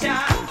get ya.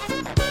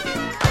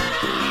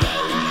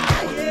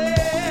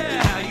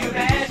 Yeah, you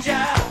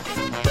betcha.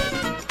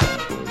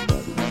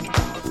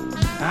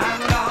 I'm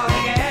gonna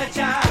get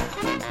ya.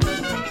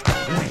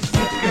 Let's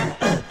get the girl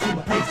up to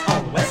my place on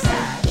the west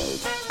side.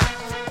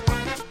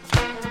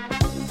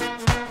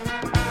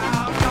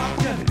 Oh, talk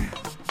to me.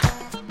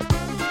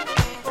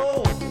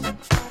 Oh,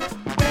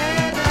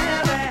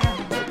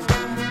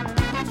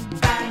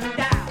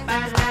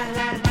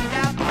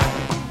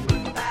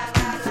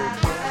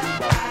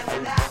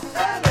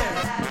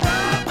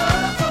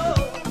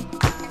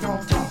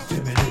 don't talk to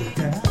me, little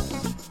girl.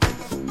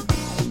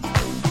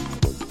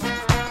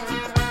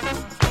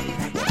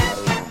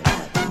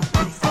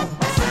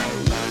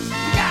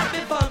 You gotta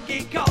be funky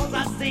 'cause I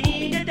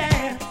seen you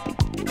dance.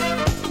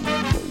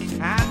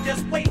 I'm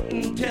just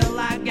waiting till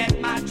I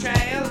get my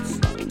chance.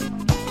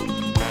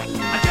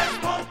 I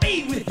just wanna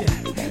be with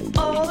you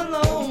all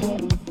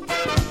alone.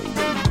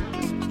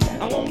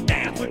 I won't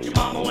dance with your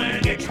mama when I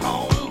get you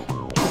home.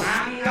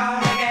 I'm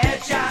gonna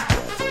get ya.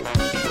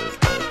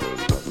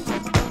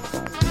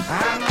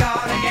 I'm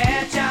gonna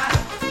get ya.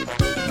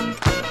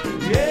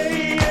 Yeah,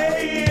 yeah,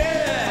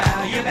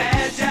 yeah, you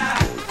betcha.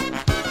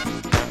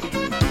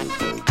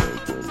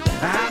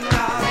 I'm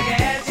gonna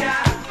get ya.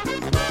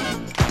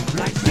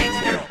 Like six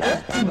girl up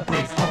to my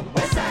place on the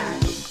west side.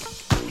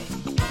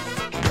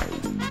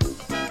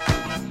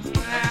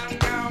 I'm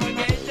gonna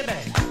get you,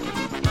 baby.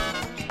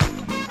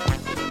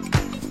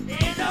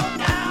 There's no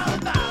doubt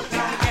about it.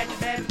 Gonna get you,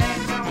 baby,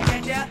 baby, gonna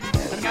get you.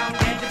 I'm gonna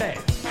get you,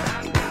 baby.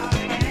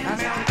 I'm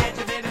gonna get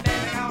you, baby,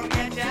 baby, gonna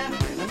get you.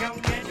 I'm gonna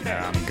get you,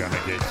 baby. I'm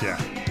gonna get ya.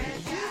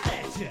 You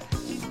betcha.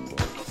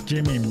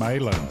 Jimmy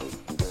Malone.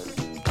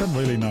 Don't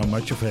really know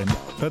much of him,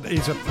 but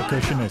he's a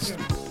percussionist,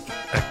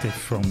 active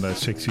from the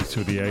 60s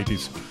to the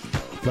 80s.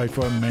 Played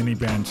for many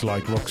bands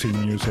like Roxy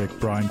Music,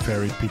 Brian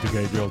Ferry, Peter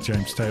Gabriel,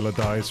 James Taylor,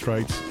 Dire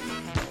Straits.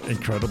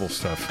 Incredible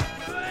stuff.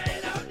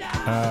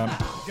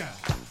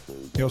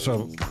 He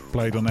also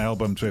played on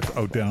albums with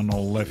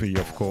O'Donnell Levy,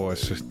 of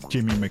course,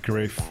 Jimmy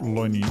McGriff,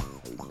 Lonnie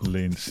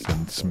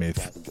Linston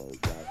Smith.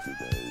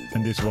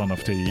 And this is one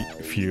of the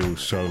few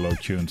solo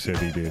tunes that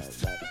he did.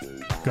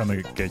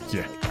 Gonna get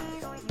ya.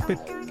 Bit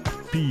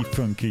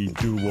P-funky,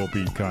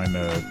 doo-wobbly kind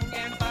of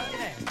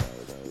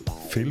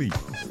Philly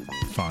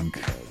funk.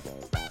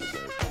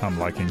 I'm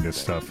liking this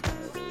stuff.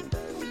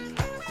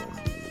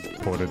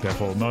 For the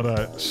Devil, not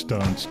a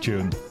Stones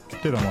tune.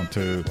 Didn't want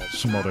to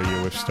smother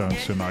you with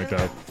Stones tonight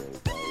though.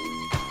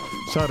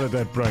 Started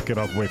that bracket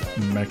off with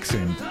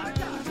Maxine,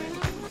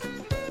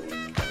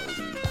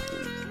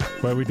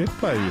 where we did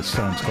play a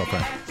Stones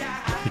cover.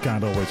 You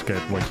can't always get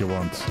what you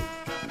want.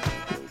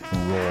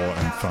 Raw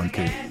and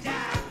funky.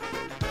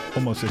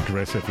 Almost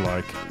aggressive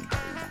like.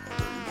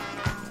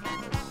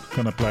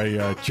 Gonna play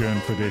a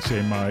tune for this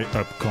in my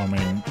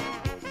upcoming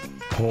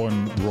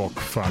Horn Rock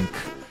Funk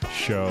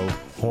show.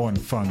 Horn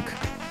Funk.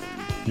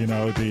 You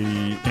know,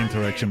 the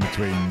interaction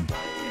between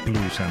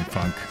blues and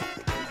funk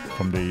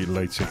from the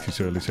late 60s,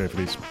 early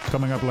 70s.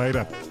 Coming up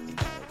later.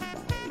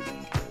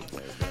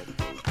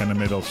 And the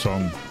middle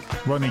song,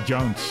 Ronnie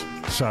Jones,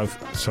 South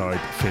Side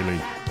Philly.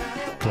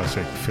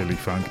 Classic Philly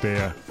funk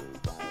there.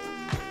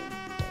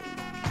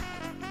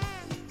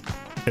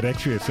 It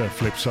actually is a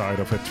flip side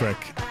of a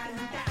track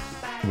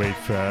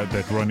with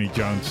that Ronnie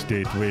Jones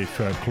did with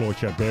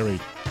Claudia Berry.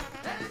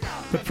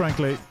 But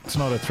frankly, it's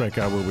not a track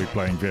I will be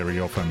playing very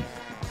often.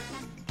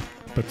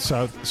 But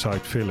South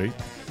Side Philly,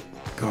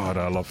 God,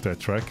 I love that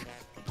track.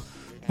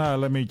 Now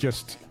let me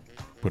just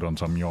put on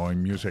some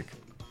yawing music.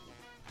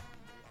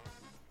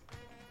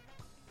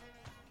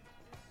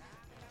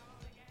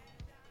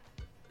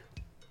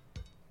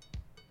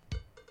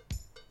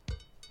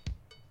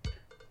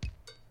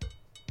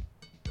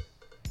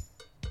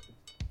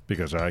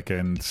 Because I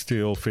can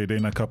still fit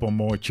in a couple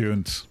more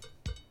tunes.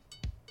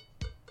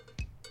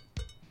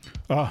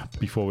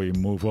 Before we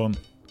move on.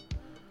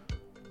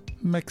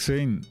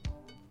 Maxine,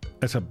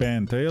 as a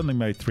band, they only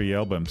made 3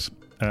 albums.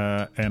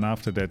 And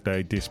after that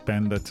they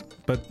disbanded.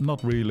 But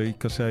not really,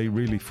 because they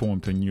really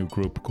formed a new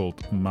group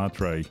called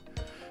Madre.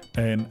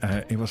 And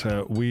it was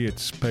a weird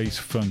space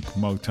funk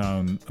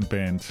Motown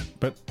band.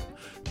 But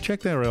check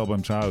their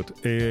albums out.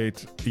 You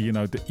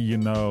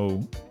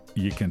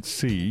can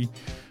see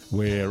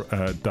where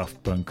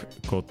Daft Punk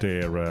got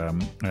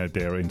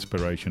their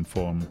inspiration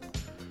from.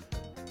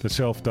 the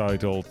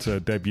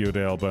self-titled debut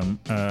album.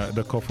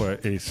 The cover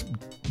is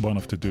one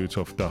of the dudes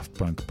of Daft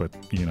Punk, but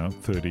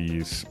 30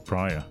 years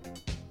prior.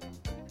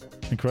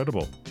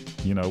 Incredible.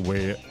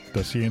 Where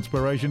does the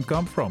inspiration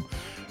come from?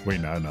 We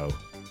now know.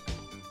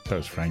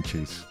 Those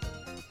Frenchies.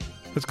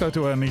 Let's go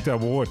to Anita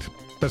Ward,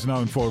 best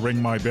known for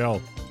Ring My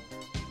Bell.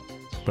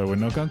 But we're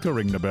not going to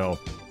ring the bell.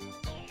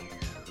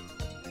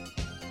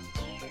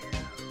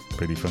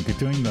 Pretty funky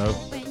tune though.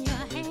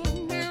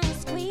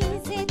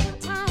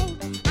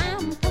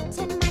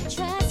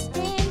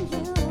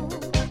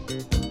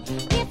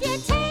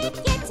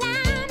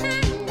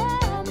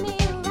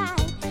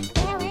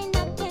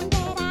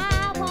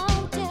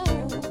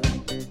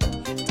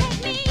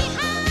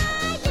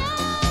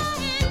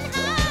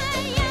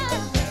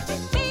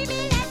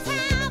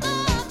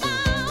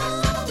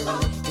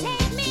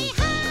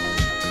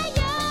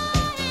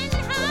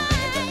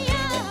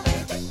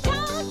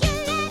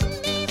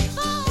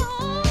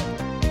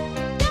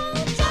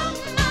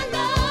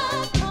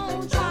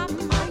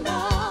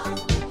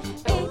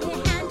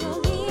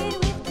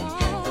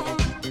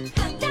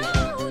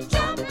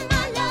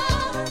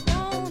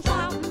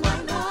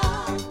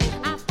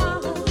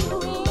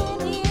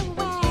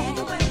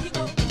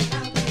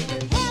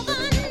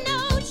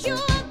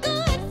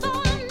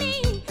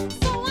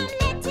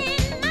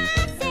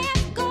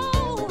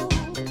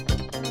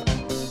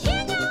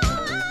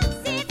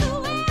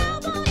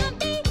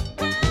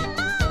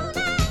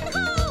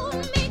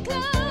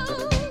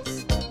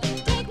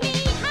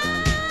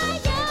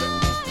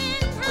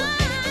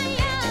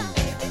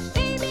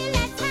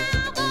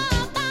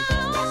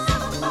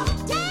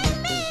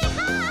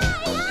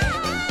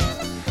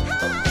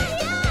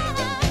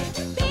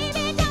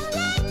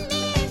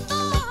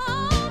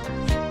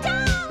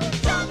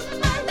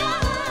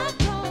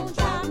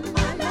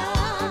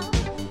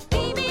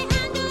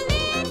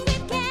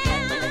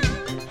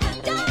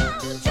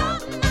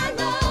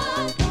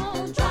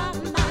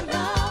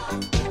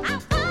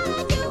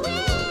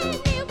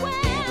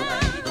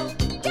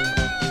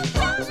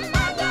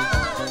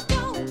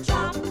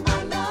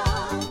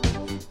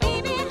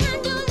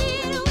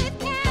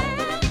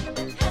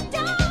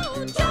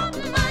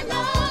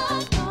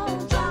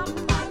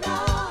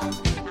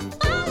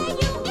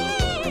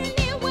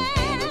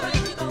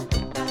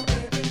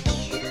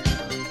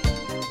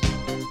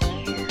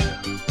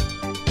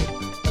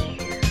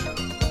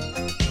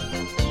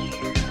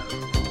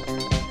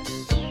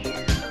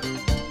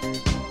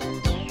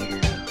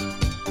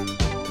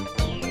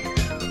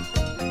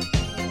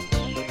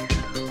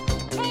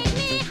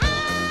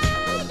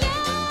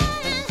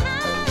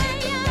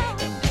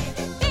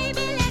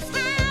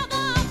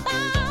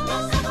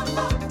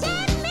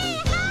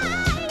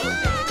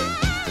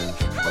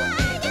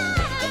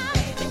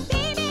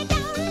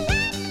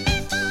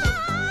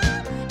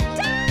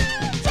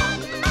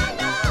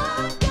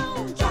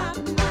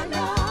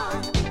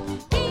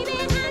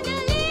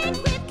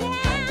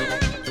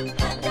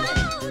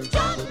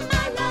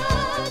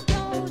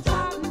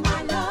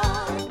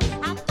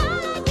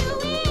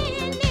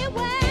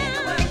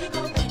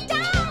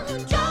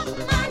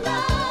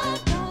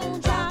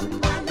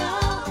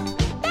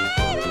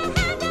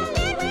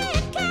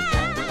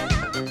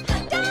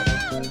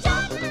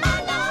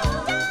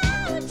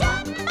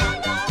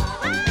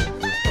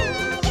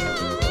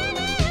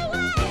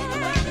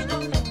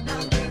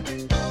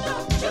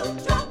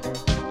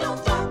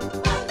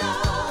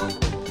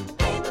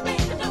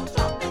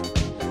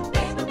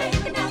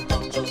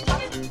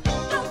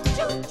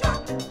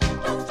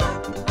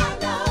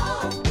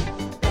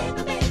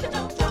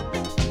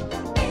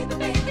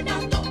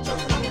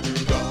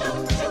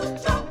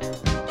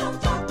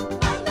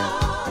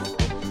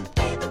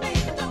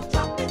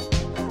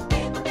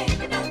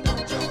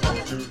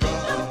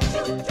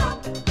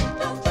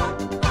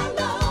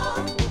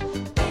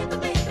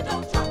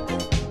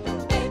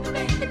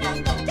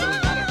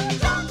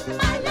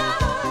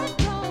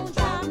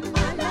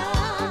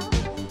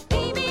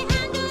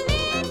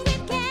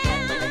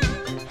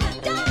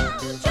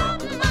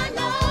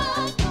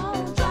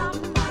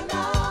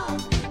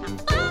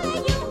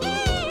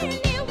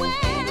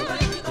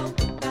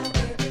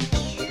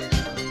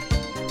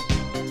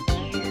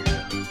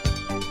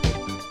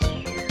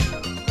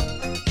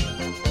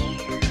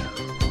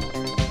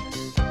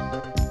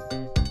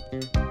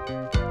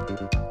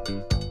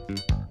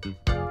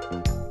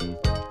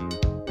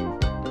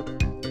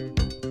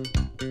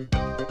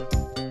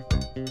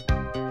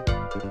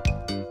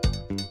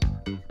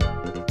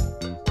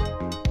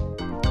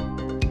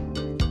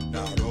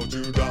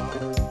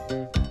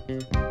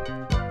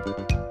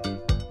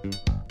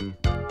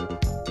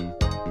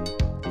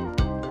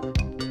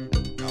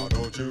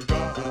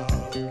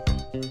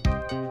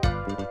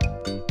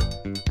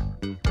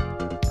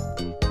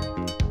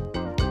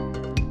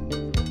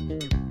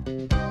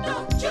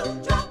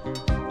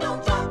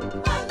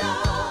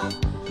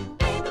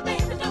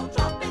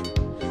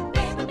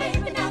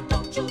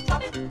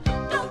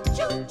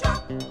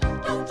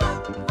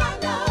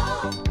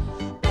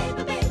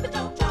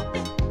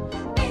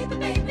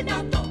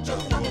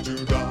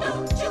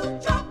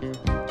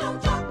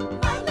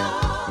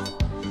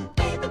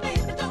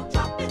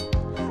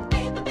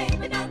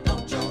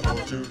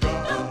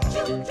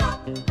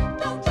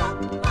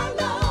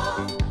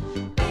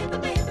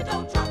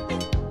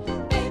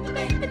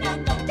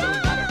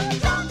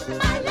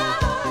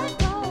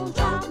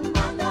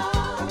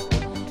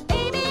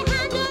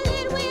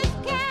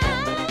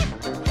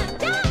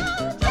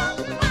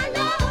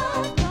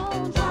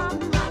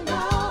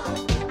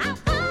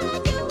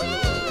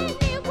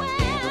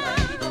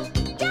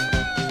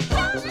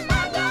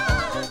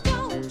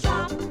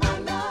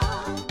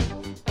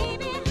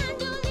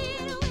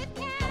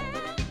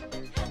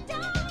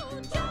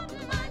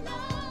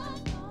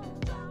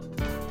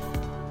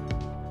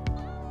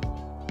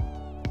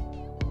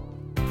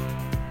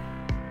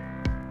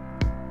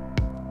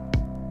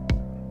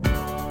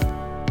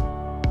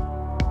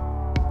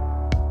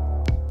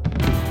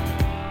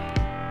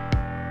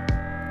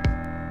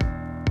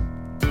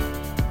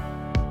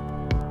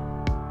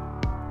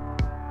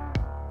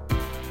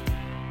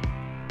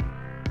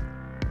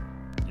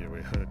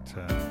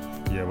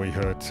 Yeah, we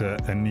heard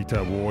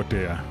Anita Ward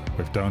there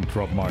with Don't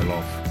Drop My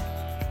Love.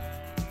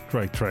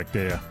 Great track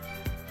there.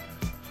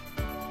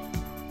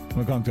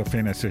 We're going to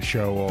finish the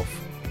show off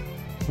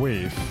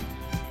with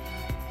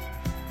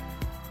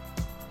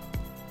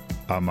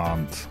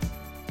Amand,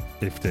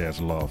 If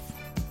There's Love.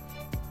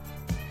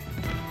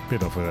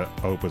 Bit of a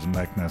opus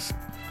magnus,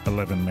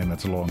 11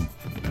 minutes long.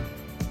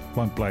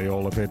 Won't play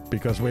all of it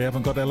because we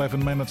haven't got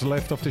 11 minutes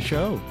left of the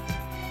show.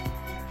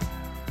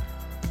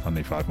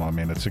 Only 5 more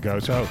minutes to go,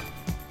 so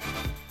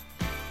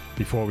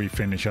before we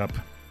finish up,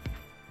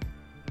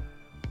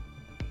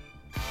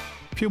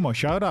 a few more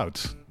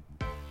shout-outs.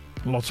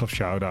 Lots of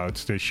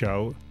shout-outs this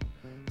show.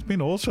 It's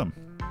been awesome.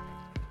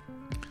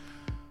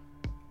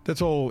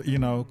 That's all,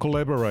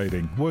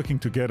 collaborating, working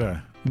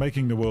together,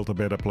 making the world a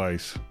better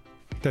place.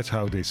 That's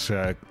how this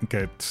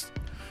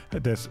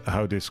that's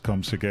how this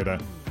comes together.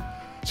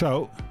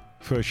 So,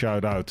 first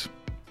shout-out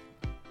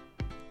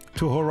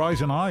to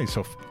Horizon Eyes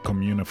of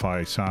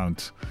Communify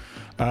Sound.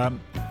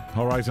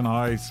 Horizon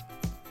Eyes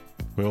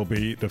will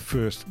be the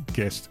first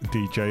guest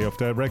DJ of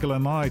their regular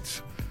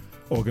nights,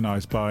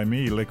 organized by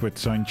me, Liquid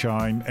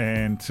Sunshine,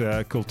 and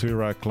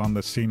Cultura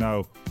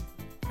Clandestino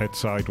at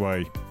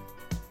Sideway.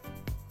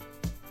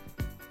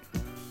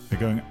 We're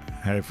going to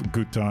have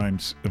good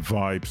times,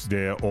 vibes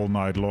there all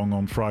night long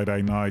on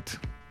Friday night.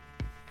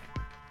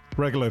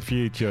 Regular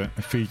feature.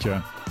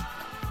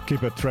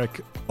 Keep a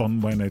track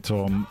on when it's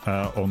on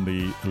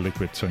the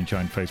Liquid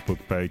Sunshine Facebook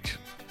page.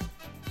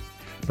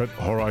 But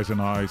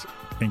Horizon Eyes,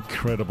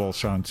 incredible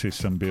sound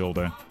system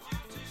builder.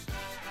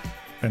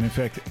 And in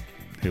fact,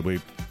 he'll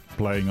be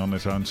playing on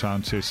his own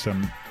sound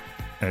system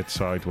at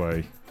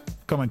Sideway.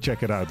 Come and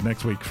check it out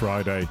next week,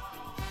 Friday.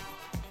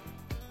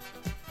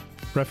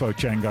 Refo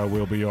Chango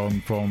will be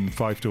on from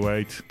 5 to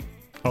 8.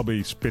 I'll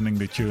be spinning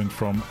the tune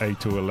from 8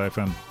 to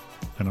 11.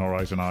 And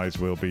Horizon Eyes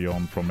will be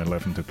on from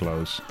 11 to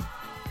close.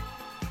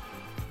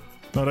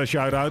 Another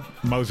shout out,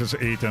 Moses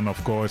Eaton,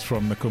 of course,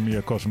 from the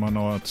Kumia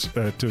Cosmonauts,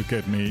 to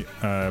get me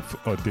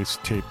this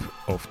tip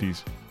of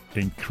this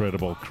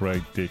incredible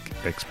Great Dick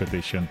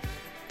expedition.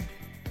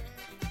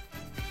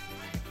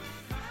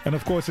 And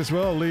of course as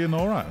well,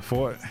 Leonora,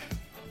 for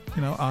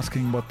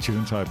asking what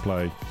tunes I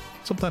play.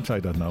 Sometimes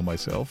I don't know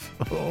myself.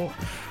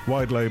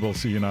 White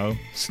labels,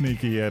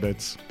 sneaky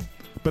edits.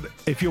 But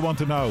if you want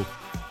to know,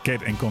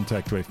 get in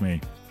contact with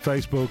me.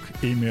 Facebook,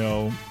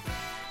 email,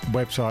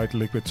 website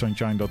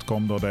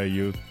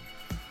liquidsunshine.com.au,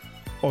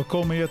 or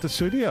call me at the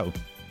studio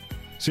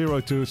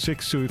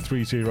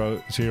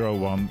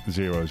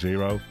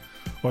 0262300100,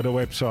 or the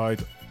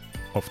website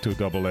of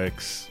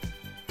 2XX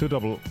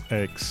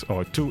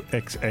or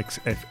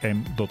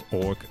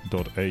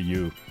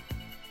 2xxfm.org.au.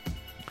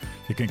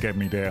 You can get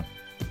me there.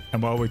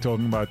 And while we're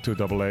talking about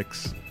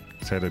 2XX,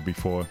 said it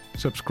before,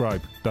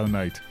 subscribe,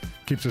 donate,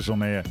 keeps us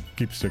on air,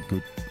 keeps the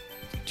good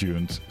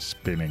tunes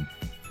spinning.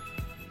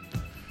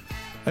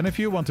 And if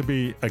you want to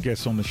be a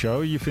guest on the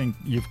show, you think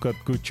you've got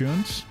good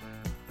tunes,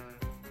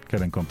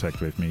 get in contact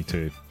with me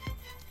too.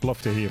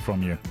 Love to hear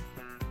from you.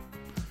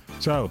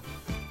 So,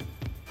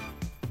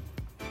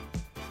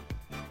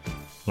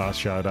 last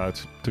shout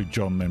out to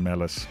John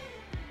Mimelis,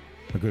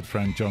 a good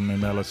friend John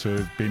Mimelis,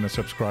 who's been a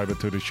subscriber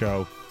to the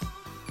show.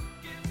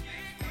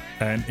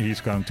 And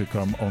he's going to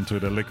come onto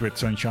the Liquid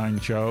Sunshine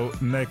show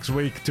next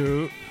week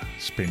to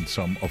spin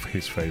some of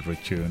his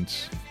favorite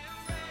tunes.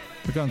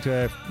 We're going to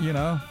have,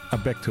 a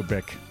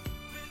back-to-back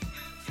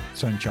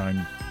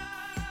Sunshine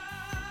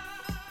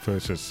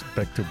versus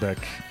back-to-back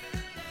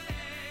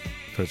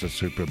versus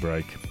Super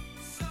Break.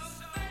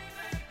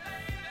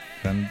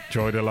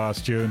 Enjoy the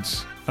last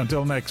tunes.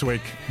 Until next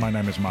week, my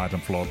name is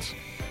Maarten Vlot.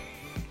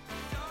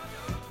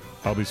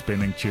 I'll be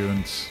spinning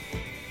tunes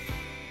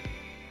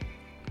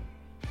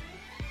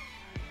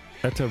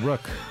at the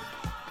Ruck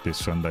this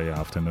Sunday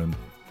afternoon.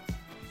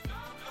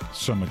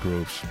 Summer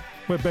grooves.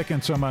 We're back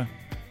in summer.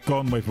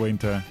 Gone with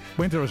winter.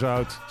 Winter is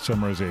out,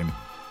 summer is in.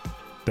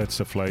 That's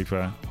the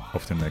flavor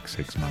of the next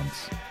 6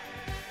 months.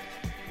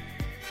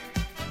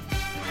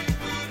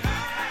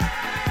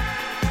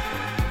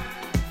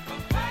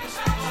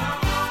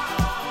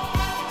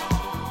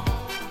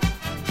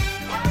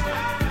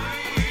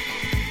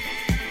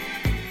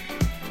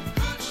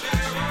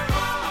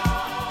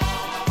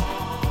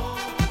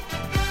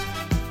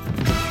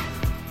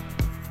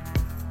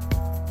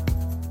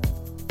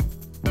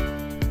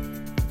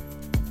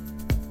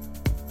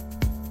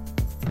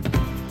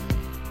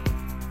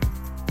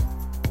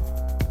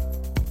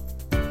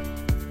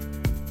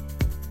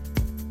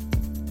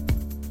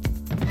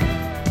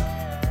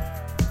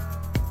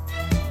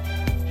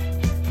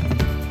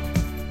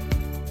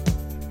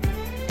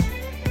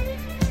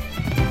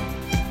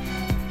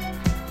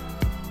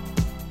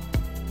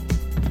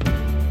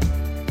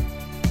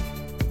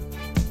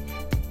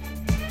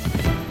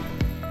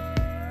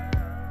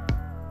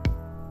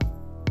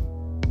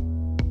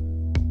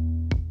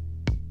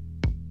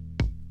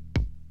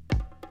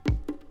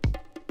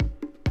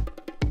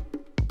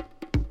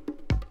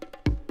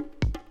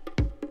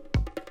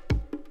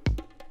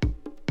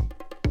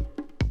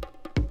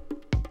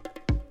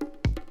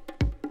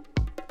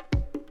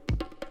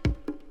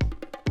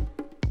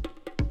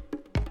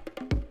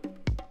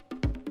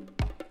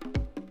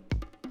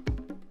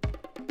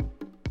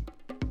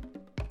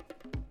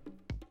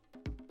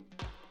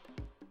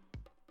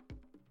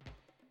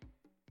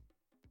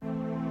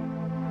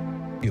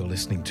 You're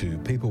listening to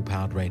People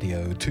Powered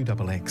Radio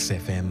 2XX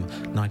FM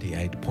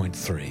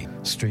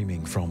 98.3,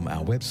 streaming from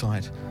our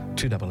website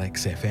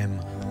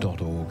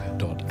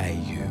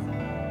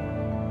 2xxfm.org.au.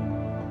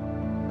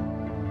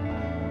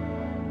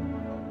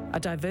 A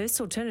diverse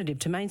alternative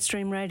to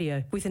mainstream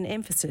radio with an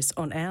emphasis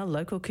on our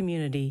local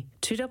community.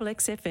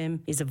 2XXFM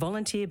is a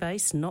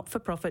volunteer-based,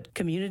 not-for-profit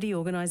community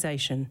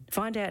organisation.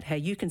 Find out how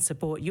you can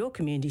support your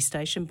community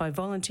station by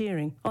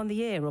volunteering on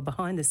the air or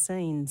behind the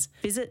scenes.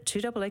 Visit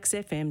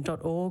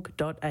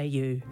 2xxfm.org.au.